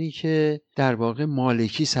زمانی که در واقع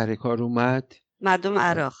مالکی سر کار اومد، مردم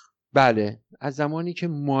عراق. بله، از زمانی که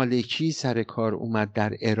مالکی سر کار اومد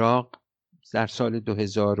در عراق در سال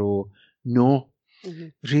 2009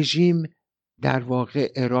 رژیم در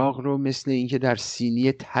واقع عراق رو مثل اینکه در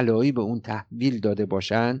سینی طلایی به اون تحویل داده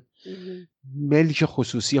باشن ملک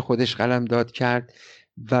خصوصی خودش قلمداد کرد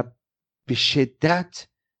و به شدت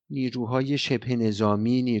نیروهای شبه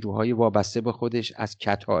نظامی، نیروهای وابسته به خودش از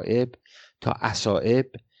کتائب تا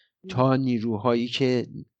اصائب تا نیروهایی که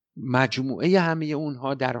مجموعه همه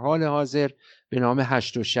اونها در حال حاضر به نام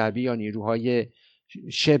هشت شعبی یا نیروهای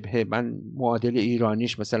شبه، من معادل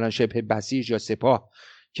ایرانیش مثلا شبه بسیج یا سپاه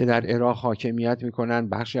که در عراق حاکمیت میکنن،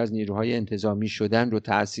 بخشی از نیروهای انتظامی شدن رو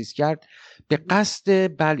تأسیس کرد به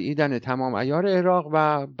قصد بلعیدن تمام عیار عراق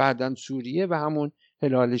و بعداً سوریه و همون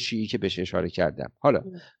هلال شیعی که بهش اشاره کردم. حالا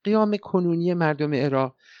قیام کنونی مردم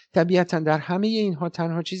عراق طبیعتاً در همه اینها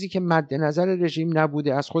تنها چیزی که مد نظر رژیم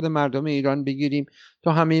نبوده، از خود مردم ایران بگیریم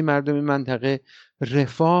تا همه مردم منطقه،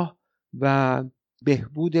 رفاه و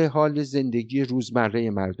بهبود حال زندگی روزمره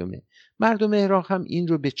مردم عراق هم این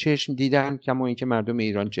رو به چشم دیدن، کما اینکه مردم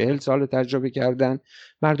ایران 40 سال تجربه کردن.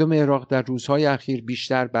 مردم عراق در روزهای اخیر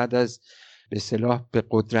بیشتر بعد از به اصطلاح به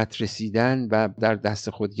قدرت رسیدن و در دست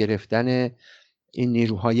خود گرفتن این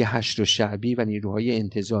نیروهای هشت شعبی و نیروهای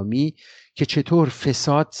انتظامی که چطور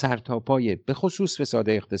فساد سرتاپای، به خصوص فساد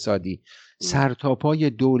اقتصادی، سرتاپای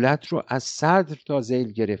دولت رو از صدر تا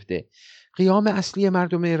ذیل گرفته. قیام اصلی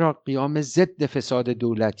مردم عراق قیام ضد فساد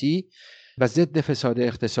دولتی و ضد فساد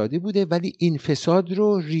اقتصادی بوده، ولی این فساد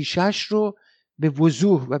رو، ریشش رو به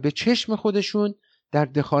وضوح و به چشم خودشون در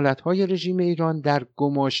دخالت‌های رژیم ایران، در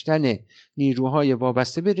گماشتن نیروهای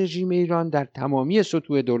وابسته به رژیم ایران در تمامی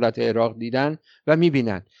سطوح دولت عراق دیدن و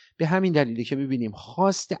می‌بینن. به همین دلیلی که می‌بینیم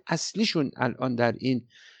خواست اصلیشون الان در این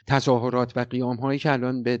تظاهرات و قیام‌هایی که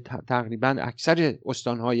الان به تقریباً اکثر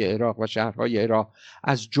استان‌های عراق و شهرهای عراق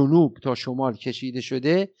از جنوب تا شمال کشیده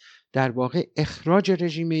شده، در واقع اخراج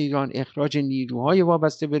رژیم ایران، اخراج نیروهای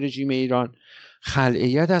وابسته به رژیم ایران،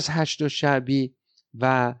 خلعیت از هشت شعبی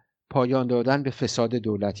و پایان دادن به فساد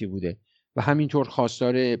دولتی بوده و همینطور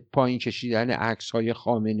خواستار پایین کشیدن عکس‌های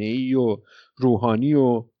خامنه‌ای و روحانی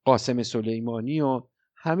و قاسم سلیمانی و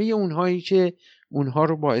همه اونهایی که اونها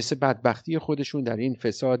رو باعث بدبختی خودشون در این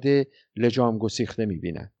فساد لجام گسیخته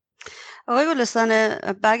می‌بینن. آقای گلستانه،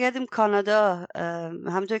 برگردیم کانادا.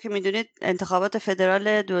 همونطور که میدونید انتخابات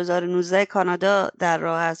فدرال 2019 کانادا در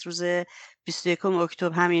راه است، روز 21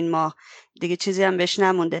 اکتبر همین ماه، دیگه چیزی هم بهش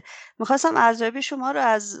نمونده. میخواستم ارزیابی شما رو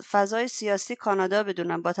از فضای سیاسی کانادا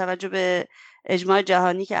بدونم با توجه به اجماع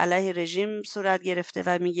جهانی که علیه رژیم صورت گرفته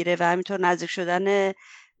و میگیره و همینطور نزدیک شدن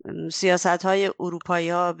سیاست‌های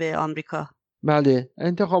اروپایی‌ها به آمریکا. بله،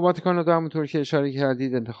 انتخابات کانادا همونطور که اشاره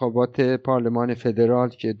کردید انتخابات پارلمان فدرال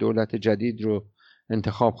که دولت جدید رو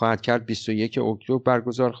انتخاب خواهد کرد 21 اکتبر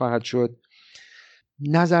برگزار خواهد شد.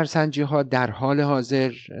 نظرسنجی ها در حال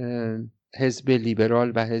حاضر حزب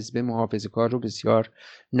لیبرال و حزب محافظه‌کار رو بسیار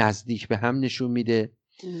نزدیک به هم نشون میده.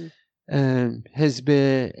 حزب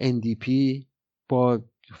NDP با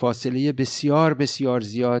فاصله بسیار بسیار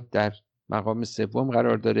زیاد در مقام سوم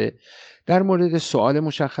قرار داره. در مورد سوال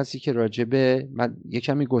مشخصی که راجبه، من یک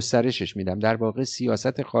کمی گسترشش میدم، در واقع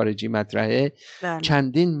سیاست خارجی مطرحه.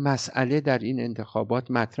 چندین مسئله در این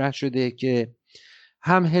انتخابات مطرح شده که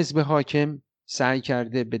هم حزب حاکم سعی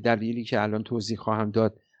کرده به دلیلی که الان توضیح خواهم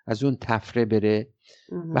داد از اون تفره بره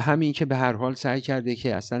و همین که به هر حال سعی کرده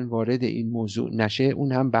که اصلا وارد این موضوع نشه،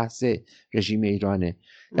 اون هم بحث رژیم ایرانه.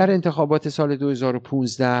 در انتخابات سال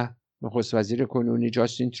 2015 نخست وزیر کنونی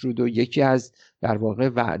جاستین ترودو یکی از در واقع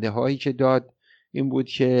وعده هایی که داد این بود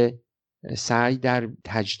که سعی در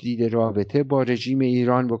تجدید رابطه با رژیم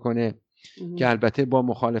ایران بکنه که البته با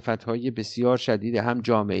مخالفت های بسیار شدید هم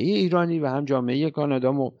جامعه ایرانی و هم جامعه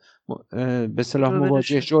کانادا به صلاح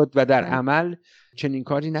مواجه شد و در عمل چنین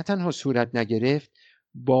کاری نه تنها صورت نگرفت،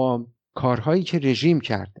 با کارهایی که رژیم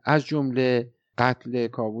کرد از جمله قتل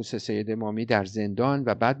کاووس سید امامی در زندان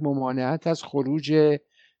و بعد ممانعت از خروج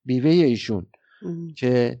بیوه ایشون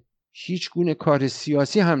که هیچ گونه کار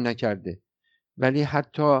سیاسی هم نکرده ولی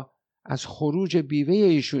حتی از خروج بیوه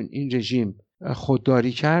ایشون این رژیم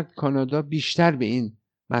خودداری کرد، کانادا بیشتر به این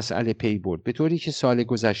مسئله پی برد، به طوری که سال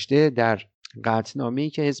گذشته در قطعنامه‌ای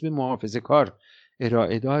که حزب محافظه‌کار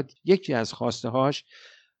ارائه داد یکی از خواسته‌هاش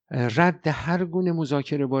رد هر گونه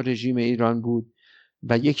مذاکره با رژیم ایران بود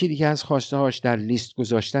و یکی دیگه از خواسته‌هاش در لیست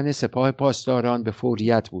گذاشتن سپاه پاسداران به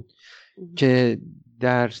فوریت بود که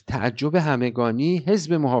در تعجب همگانی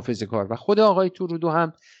حزب محافظه‌کار و خود آقای تورودو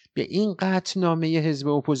هم به این قطعنامه حزب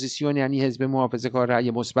اپوزیسیون یعنی حزب محافظه‌کار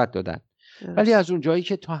رأی مثبت دادن. ولی از اون جایی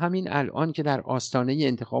که تا همین الان که در آستانه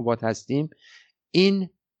انتخابات هستیم این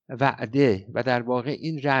وعده و در واقع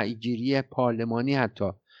این رأیگیری پارلمانی حتی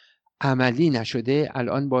عملی نشده،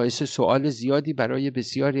 الان باعث سوال زیادی برای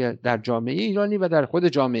بسیاری در جامعه ایرانی و در خود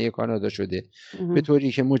جامعه کانادا شده، به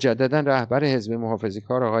طوری که مجددا رهبر حزب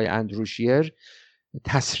محافظه‌کار آقای اندرو شیر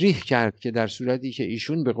تصریح کرد که در صورتی که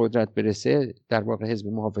ایشون به قدرت برسه، در واقع حزب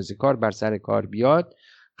محافظه‌کار بر سر کار بیاد،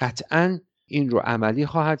 قطعاً این رو عملی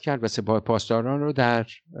خواهد کرد و سپاه پاسداران رو در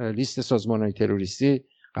لیست سازمان‌های تروریستی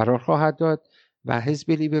قرار خواهد داد و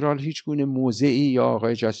حزب لیبرال هیچ گونه موضعی یا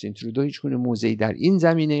آقای جاستین ترودو هیچ گونه موضعی در این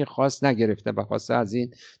زمینه خاص نگرفته و خواسته از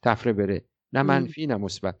این طفره بره، نه منفی نه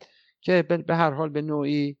مثبت، که به هر حال به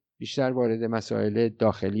نوعی بیشتر وارد مسائل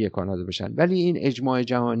داخلی کانادا بشن. ولی این اجماع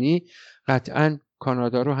جهانی قطعاً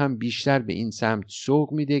کانادا رو هم بیشتر به این سمت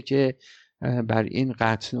سوق میده که بر این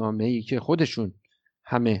قطعنامه‌ای که خودشون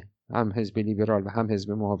هم حزب لیبرال و هم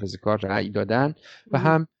حزب محافظه‌کار رأی دادن و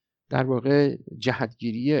هم در واقع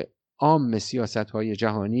جهتگیری عام سیاست‌های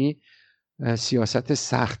جهانی، سیاست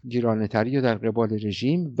سخت گیرانه‌تری در قبال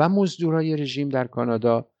رژیم و مزدورای رژیم در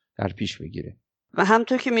کانادا در پیش بگیره. و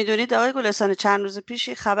همطور که میدونید آقای گلستان، چند روز پیش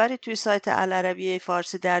خبری توی سایت العربیه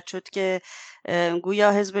فارسی درج شد که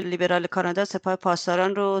گویا حزب لیبرال کانادا سپاه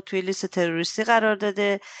پاسداران رو توی لیست تروریستی قرار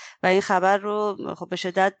داده و این خبر رو خب به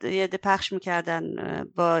شدت یه عده پخش میکردن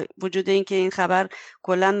با وجود اینکه این خبر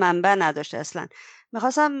کلا منبع نداشته اصلا.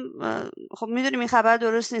 میخواستم خب میدونیم این خبر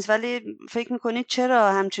درست نیست، ولی فکر میکنید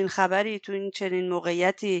چرا همچین خبری تو این چنین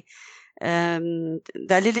موقعیتی،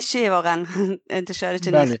 دلیلش چیه واقعا انتشار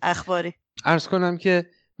چنین اخباری؟ عرض کنم که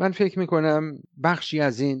من فکر میکنم بخشی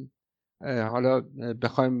از این، حالا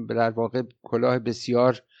بخوایم در واقع کلاه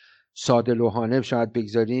بسیار ساده لوحانه شاید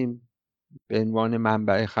بگذاریم به عنوان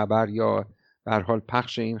منبع خبر یا به هر حال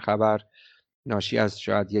پخش این خبر ناشی از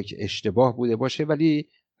شاید یک اشتباه بوده باشه، ولی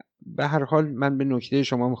به هر حال من به نکته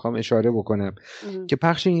شما میخوام اشاره بکنم که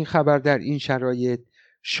پخش این خبر در این شرایط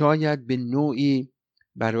شاید به نوعی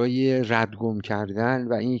برای ردگم کردن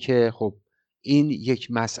و اینکه خب این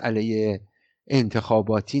یک مسئله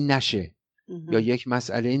انتخاباتی نشه یا یک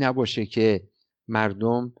مسئله نباشه که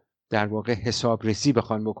مردم در واقع حسابرسی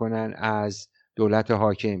بخوان بکنن از دولت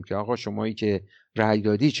حاکم که آقا شمایی که رأی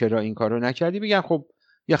دادی چرا این کارو نکردی، بگن خب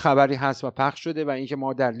یه خبری هست و پخش شده و اینکه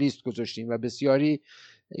ما در لیست گذاشتیم و بسیاری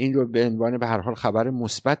این رو به عنوان به هر حال خبر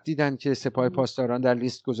مثبت دیدن که سپاه پاسداران در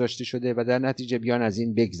لیست گذاشته شده و در نتیجه بیان از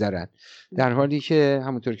این بگذرن، در حالی که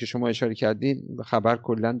همونطور که شما اشاره کردین خبر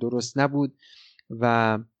کلا درست نبود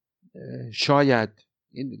و شاید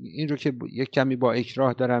این رو که یک کمی با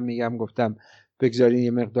اکراه دارم میگم، گفتم بگذارین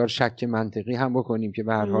یه مقدار شک منطقی هم بکنیم که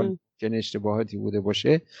به هر حال چنین اشتباهاتی بوده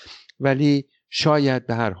باشه، ولی شاید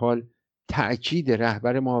به هر حال تأکید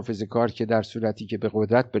رهبر محافظه‌کار که در صورتی که به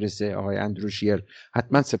قدرت برسه آقای اندرو شیر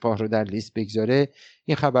حتما سپاه رو در لیست بگذاره،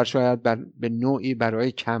 این خبر شاید به نوعی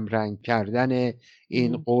برای کمرنگ کردن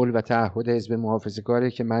این قول و تعهد حزب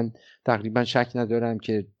محافظه‌کاره که من تقریبا شک ندارم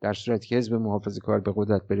که در صورتی که حزب محافظه‌کار به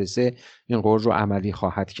قدرت برسه این قول رو عملی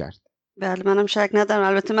خواهد کرد. بله منم شک ندارم.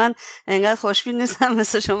 البته من انقدر خوشبین نیستم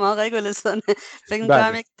مثل شما آقای گلستانه، فکر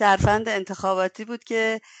می‌کنم یک ترفند انتخاباتی بود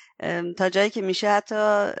که تا جایی که میشه حتی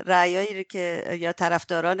رأیایی که یا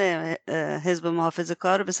طرفداران حزب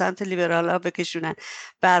محافظه‌کار رو به سمت لیبرال‌ها بکشونن.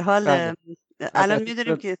 به هر حال الان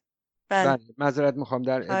می‌دونیم که بله معذرت میخوام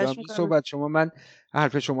در ادامه صحبت شما من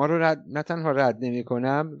حرف شما رو نه تنها رد نمی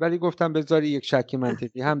کنم ولی گفتم بذاری یک شک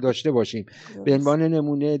منطقی هم داشته باشیم. به عنوان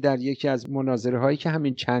نمونه در یکی از مناظره هایی که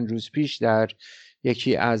همین چند روز پیش در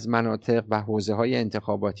یکی از مناطق و حوزه های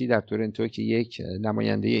انتخاباتی در تورنتو که یک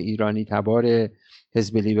نماینده ایرانی تبار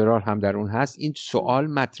حزب لیبرال هم در اون هست، این سوال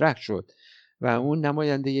مطرح شد و اون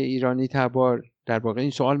نماینده ایرانی تبار در واقع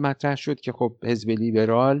این سوال مطرح شد که خب حزب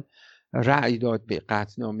لیبرال رأی داد به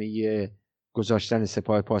قطعنامه گذاشتن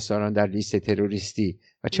سپاه پاسداران در لیست تروریستی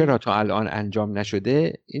و چرا تا الان انجام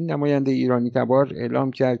نشده. این نماینده ایرانی تبار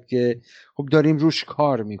اعلام کرد که خب داریم روش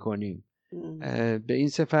کار میکنیم. به این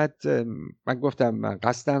صفت من گفتم من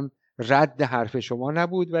قصدم رد حرف شما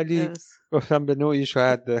نبود ولی گفتم به نوعی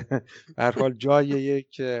شاید هر حال جای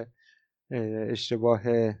یک اشتباه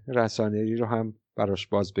رسانه‌ای رو هم براش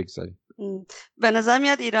باز بگذاریم. به نظر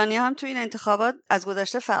میاد ایرانی هم تو این انتخابات از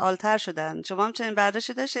گذشته فعالتر شدن. شما هم چنین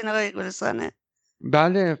برداشتی داشتین آقای گلستانه؟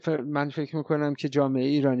 بله من فکر میکنم که جامعه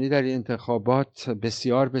ایرانی در این انتخابات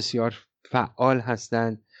بسیار بسیار فعال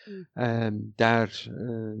هستند. در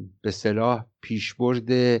به اصطلاح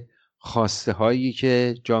پیشبرد خواسته هایی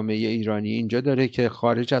که جامعه ایرانی اینجا داره که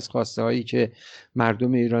خارج از خواسته هایی که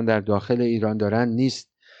مردم ایران در داخل ایران دارن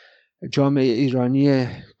نیست. جامعه ایرانی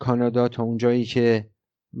کانادا تا اونجایی که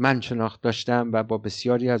من شناخت داشتم و با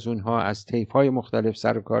بسیاری از اونها از طیف‌های مختلف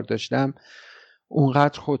سر و کار داشتم،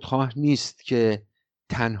 اونقدر خودخواه نیست که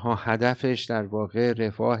تنها هدفش در واقع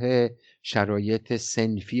رفاه شرایط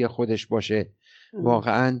صنفی خودش باشه.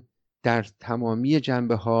 واقعا در تمامی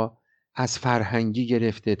جنبه‌ها، از فرهنگی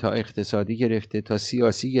گرفته تا اقتصادی گرفته تا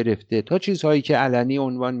سیاسی گرفته تا چیزهایی که علنی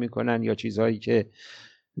عنوان میکنن یا چیزهایی که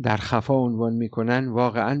در خفا عنوان میکنن،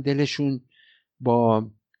 واقعا دلشون با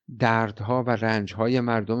دردها و رنجهای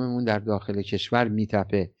مردممون در داخل کشور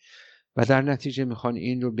میتپه و در نتیجه میخوان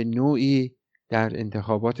این رو به نوعی در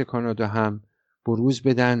انتخابات کانادا هم بروز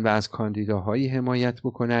بدن و از کاندیداهایی حمایت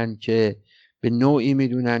بکنن که به نوعی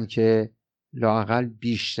میدونن که لااقل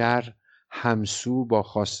بیشتر همسو با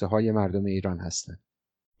خواسته های مردم ایران هستن.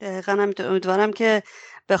 دقیقا همینطور. امیدوارم که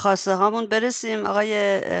به خواسته هامون برسیم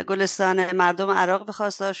آقای گلستانه، مردم عراق به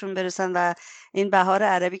خواسته هاشون برسن و این بهار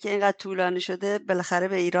عربی که اینقدر طولانی شده بالاخره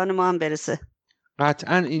به ایران ما هم برسه.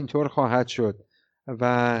 قطعا اینطور خواهد شد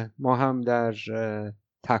و ما هم در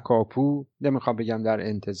تکاپو، نمیخوام بگم در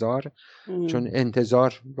انتظار، چون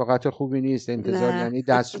انتظار لغت خوبی نیست. انتظار یعنی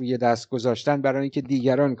دست روی دست گذاشتن برای اینکه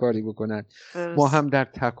دیگران کاری بکنن. ما هم در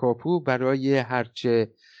تکاپو برای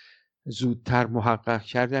هرچه زودتر محقق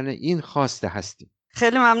کردن این خواسته هستیم.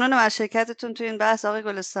 خیلی ممنونم از شرکتتون تو این بحث آقای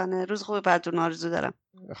گلستانه. روز خوبی براتون آرزو دارم.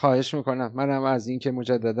 خواهش میکنم. منم از اینکه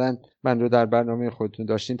مجددا من رو در برنامه خودتون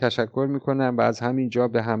داشتین تشکر میکنم و از همین جا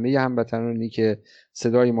به همه هموطنانی که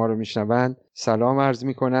صدای ما رو میشنون سلام عرض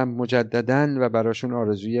میکنم مجددا و براشون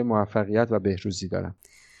آرزوی موفقیت و بهروزی دارم.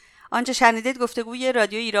 آنچه شنیدید گفتگوی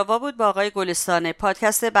رادیو ایراوا بود با آقای گلستانه.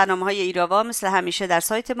 پادکست برنامه‌های ایراوا مثل همیشه در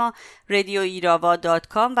سایت ما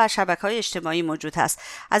radioirava.com و شبکه‌های اجتماعی موجود هست.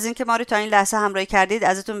 از اینکه ما رو تا این لحظه همراهی کردید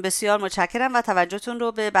ازتون بسیار متشکرم و توجهتون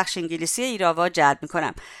رو به بخش انگلیسی ایراوا جلب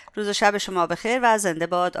می‌کنم. روز و شب شما بخیر و زنده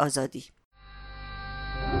باد آزادی.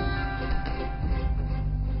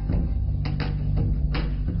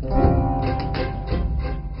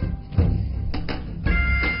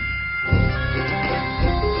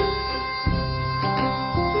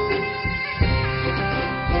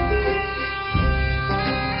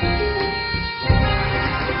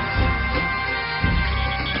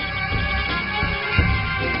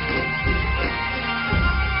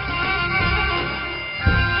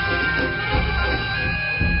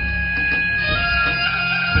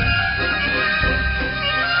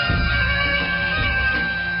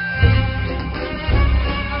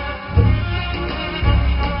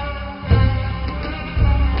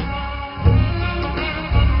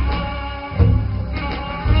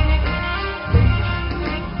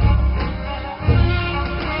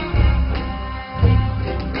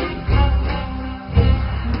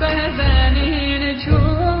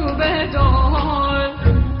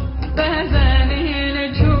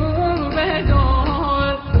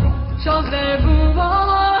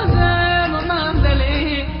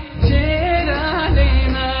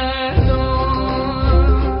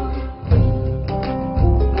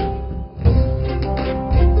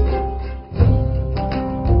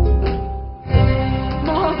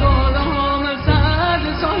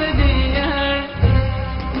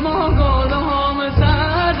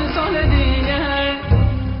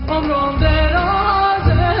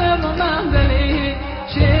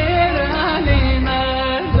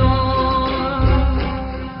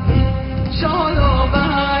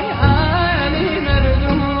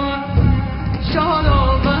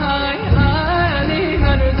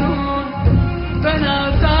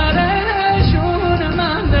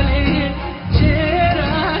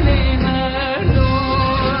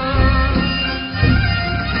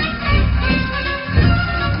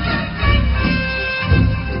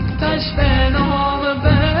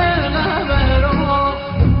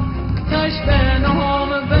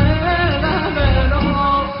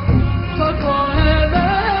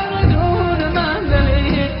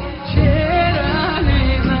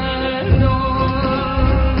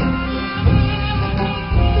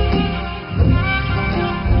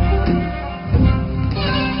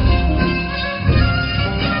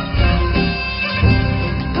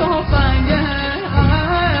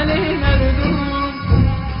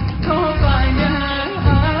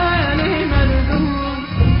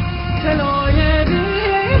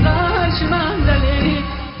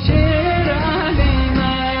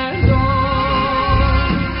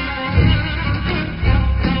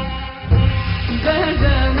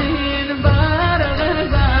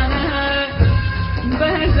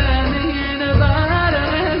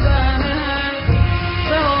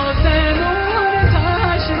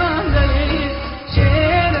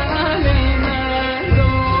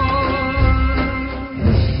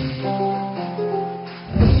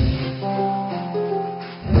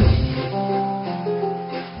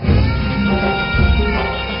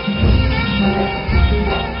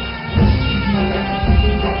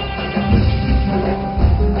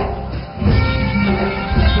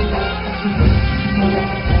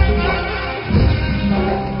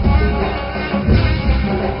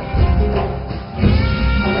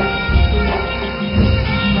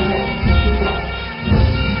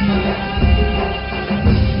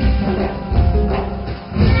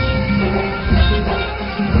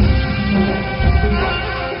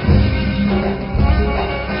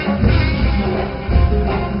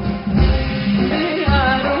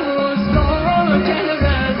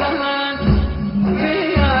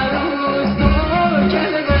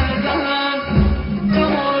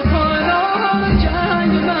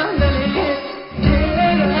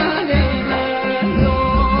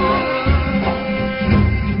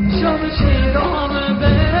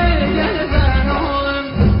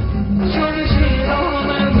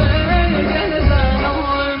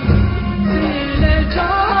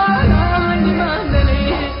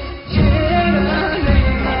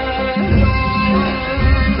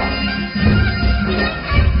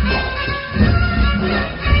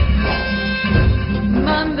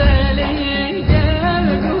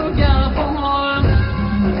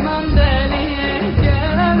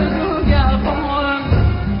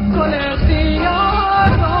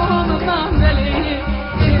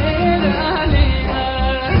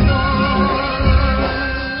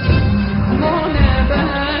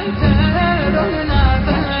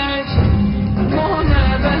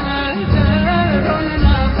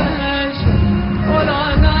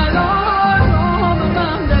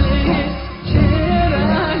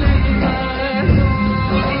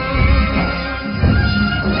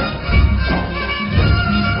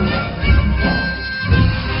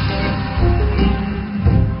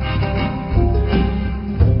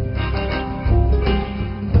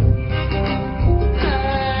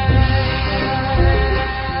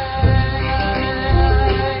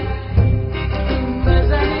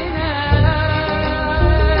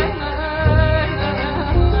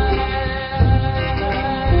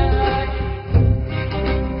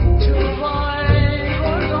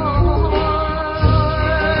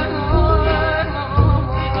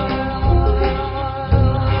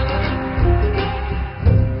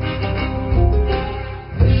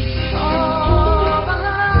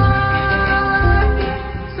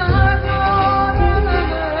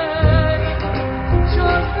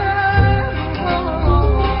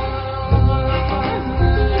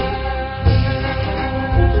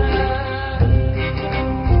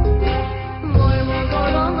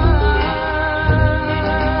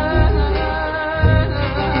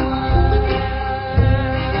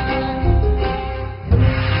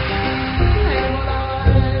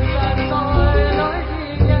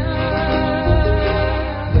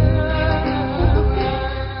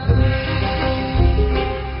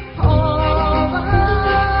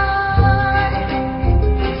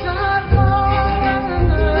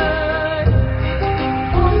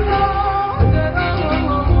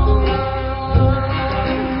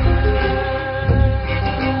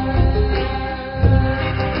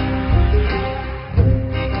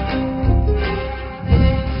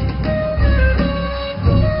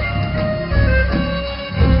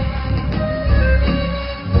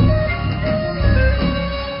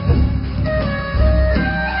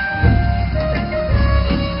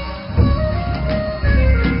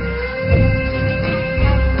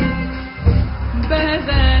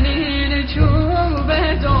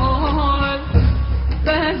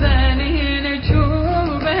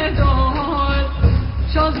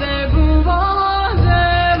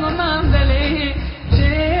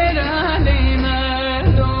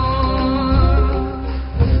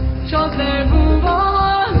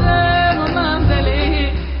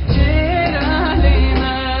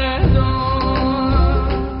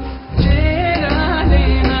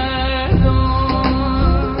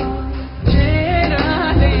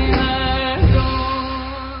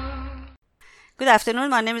 Good afternoon.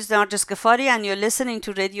 My name is Narges Ghaffari and you're listening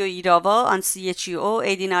to Radio Irava on CHEO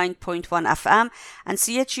 89.1 FM and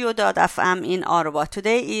CHEO.FM in Ottawa.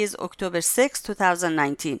 Today is October 6,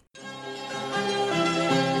 2019.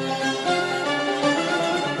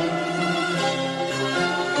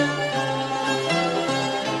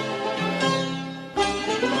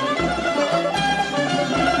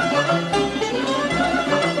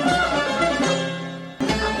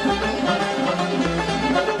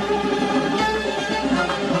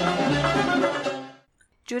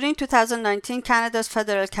 During 2019 Canada's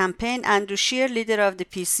federal campaign, Andrew Scheer, leader of the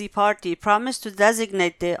PC party, promised to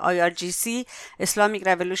designate the IRGC, Islamic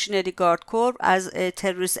Revolutionary Guard Corps, as a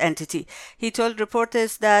terrorist entity. He told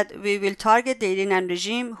reporters that we will target the Iranian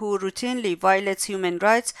regime who routinely violates human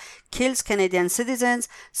rights, kills Canadian citizens,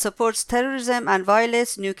 supports terrorism and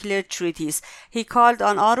violates nuclear treaties. He called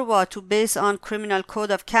on Ottawa to, based on Criminal Code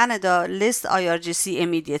of Canada, list IRGC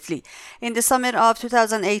immediately. In the summer of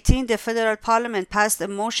 2018, the federal parliament passed a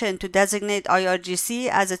motion to designate IRGC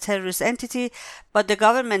as a terrorist entity, but the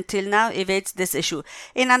government till now evades this issue.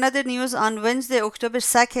 In another news, on Wednesday, October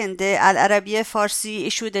 2nd, the Al Arabiya Farsi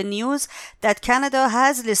issued a news that Canada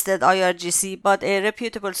has listed IRGC, but a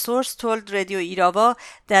reputable source told Radio Irava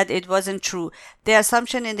that it wasn't true. The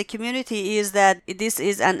assumption in the community is that this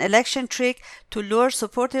is an election trick to lure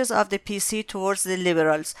supporters of the PC towards the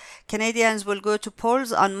Liberals. Canadians will go to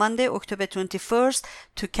polls on Monday, October 21st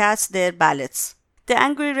to cast their ballots. The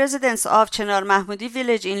angry residents of Chenar Mahmoudi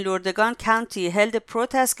village in Lourdegan County held a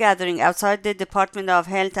protest gathering outside the Department of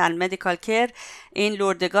Health and Medical Care in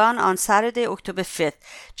Lourdegan on Saturday, October 5th.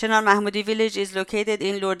 Chenar Mahmoudi village is located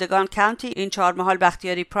in Lourdegan County in Charmahal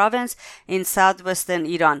Bakhtiyari province in southwestern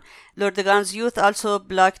Iran. Lourdegan's youth also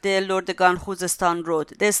blocked the Lourdegan Khuzestan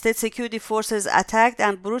road. The state security forces attacked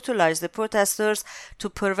and brutalized the protesters to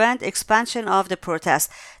prevent expansion of the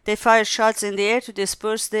protest. They fired shots in the air to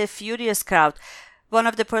disperse the furious crowd. One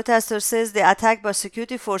of the protesters says the attack by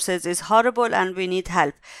security forces is horrible and we need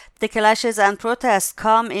help. The clashes and protests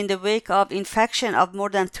come in the wake of infection of more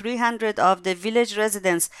than 300 of the village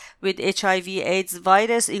residents with HIV/AIDS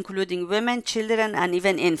virus, including women, children, and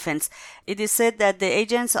even infants. It is said that the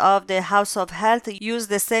agents of the House of Health used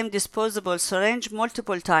the same disposable syringe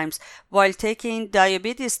multiple times while taking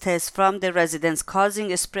diabetes tests from the residents,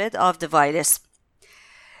 causing a spread of the virus.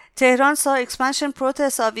 Tehran saw expansion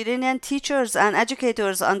protests of Iranian teachers and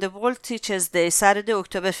educators on the World Teachers' Day, Saturday,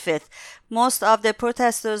 October 5th. Most of the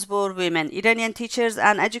protesters were women. Iranian teachers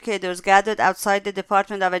and educators gathered outside the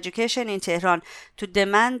Department of Education in Tehran to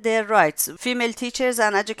demand their rights. Female teachers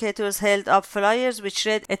and educators held up flyers which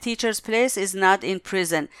read, "A teacher's place is not in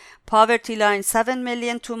prison." Poverty line 7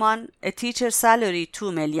 million tuman, a teacher's salary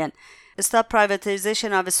 2 million. Stop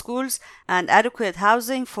privatization of schools and adequate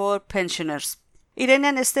housing for pensioners.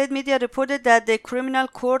 Iranian state media reported that the Criminal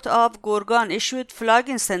Court of Gorgan issued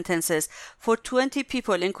flogging sentences for 20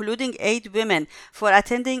 people, including 8 women, for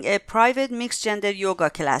attending a private mixed-gender yoga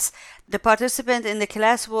class. The participants in the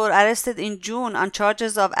class were arrested in June on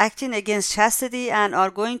charges of acting against chastity and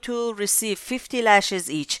are going to receive 50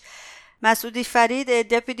 lashes each. Masoudi Farid, a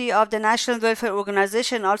deputy of the National Welfare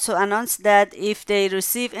Organization, also announced that if they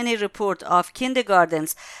receive any report of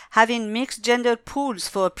kindergartens having mixed-gender pools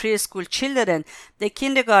for preschool children, the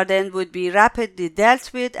kindergarten would be rapidly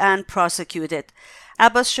dealt with and prosecuted.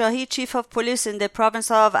 Abbas Shahi, chief of police in the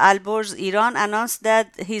province of Alborz, Iran, announced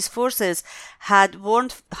that his forces had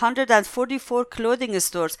warned 144 clothing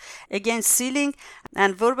stores against stealing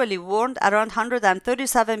and verbally warned around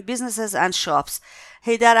 137 businesses and shops.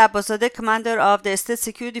 Haydar Abbaszadeh, commander of the State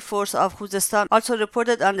Security Force of Khuzestan, also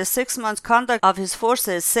reported on the 6-month conduct of his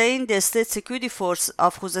forces, saying the State Security Force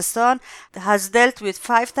of Khuzestan has dealt with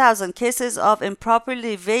 5,000 cases of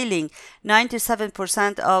improperly veiling,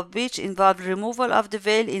 97% of which involved removal of the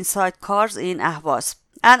veil inside cars in Ahvaz.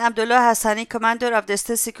 And Abdullah Hassani, commander of the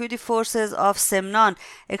State Security Forces of Semnan,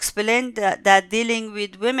 explained that dealing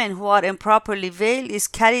with women who are improperly veiled is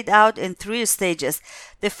carried out in 3 stages.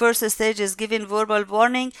 The first stage is giving verbal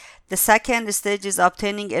warning, the second stage is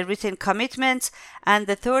obtaining a written commitment, and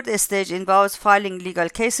the third stage involves filing legal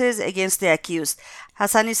cases against the accused.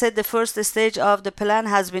 Hassani said the first stage of the plan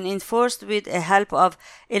has been enforced with the help of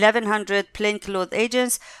 1,100 plainclothes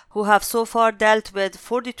agents who have so far dealt with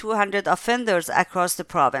 4,200 offenders across the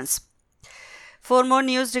province. For more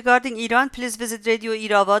news regarding Iran, please visit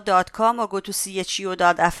radioirava.com or go to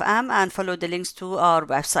chio.fm and follow the links to our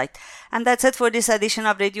website. And that's it for this edition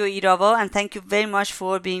of Radio Irava, and thank you very much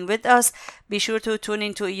for being with us. Be sure to tune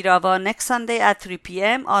into Irava next Sunday at 3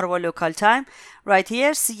 p.m. our local time, right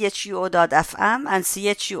here, chio.fm and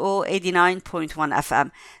chio 89.1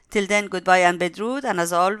 FM. Till then, goodbye and bedrood, and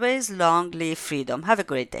as always, long live freedom. Have a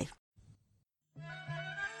great day.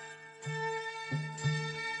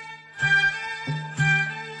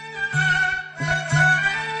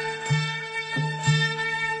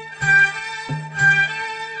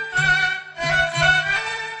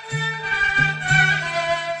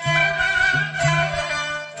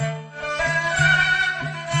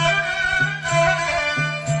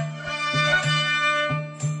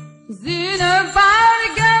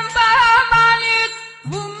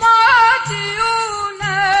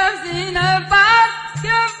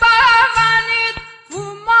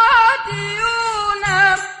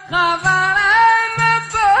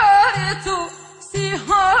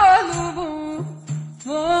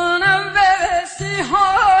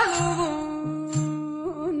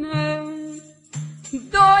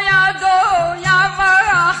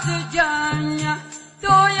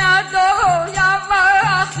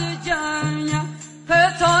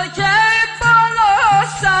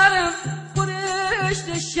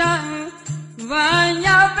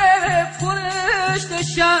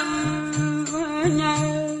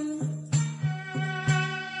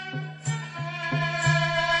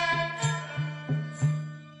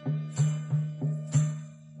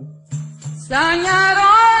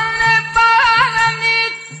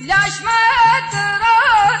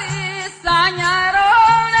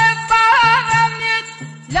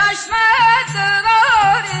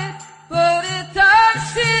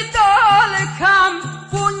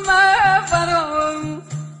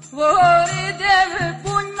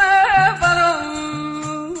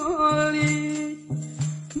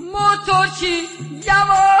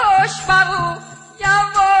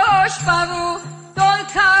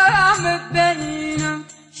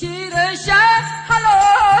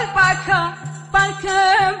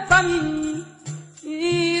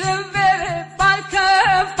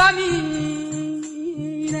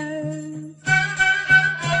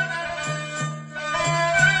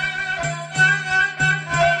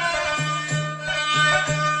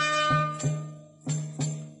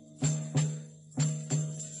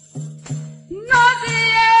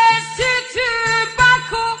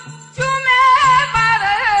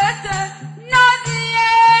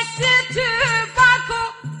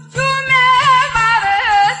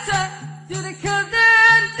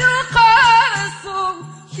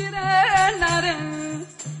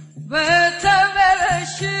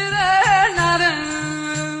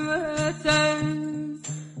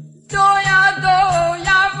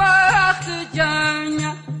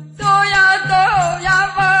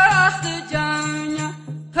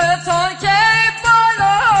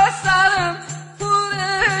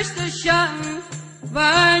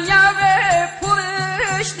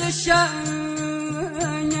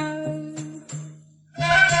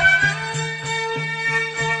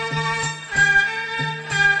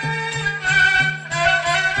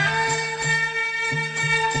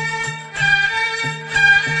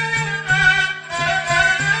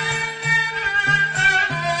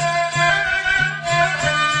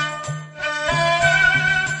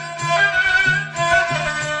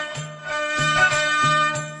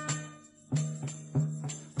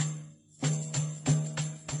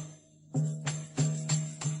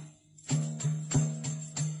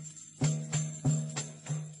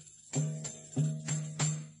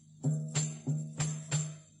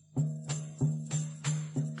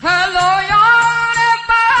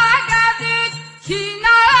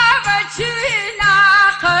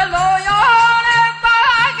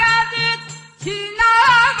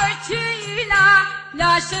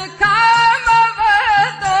 Lascia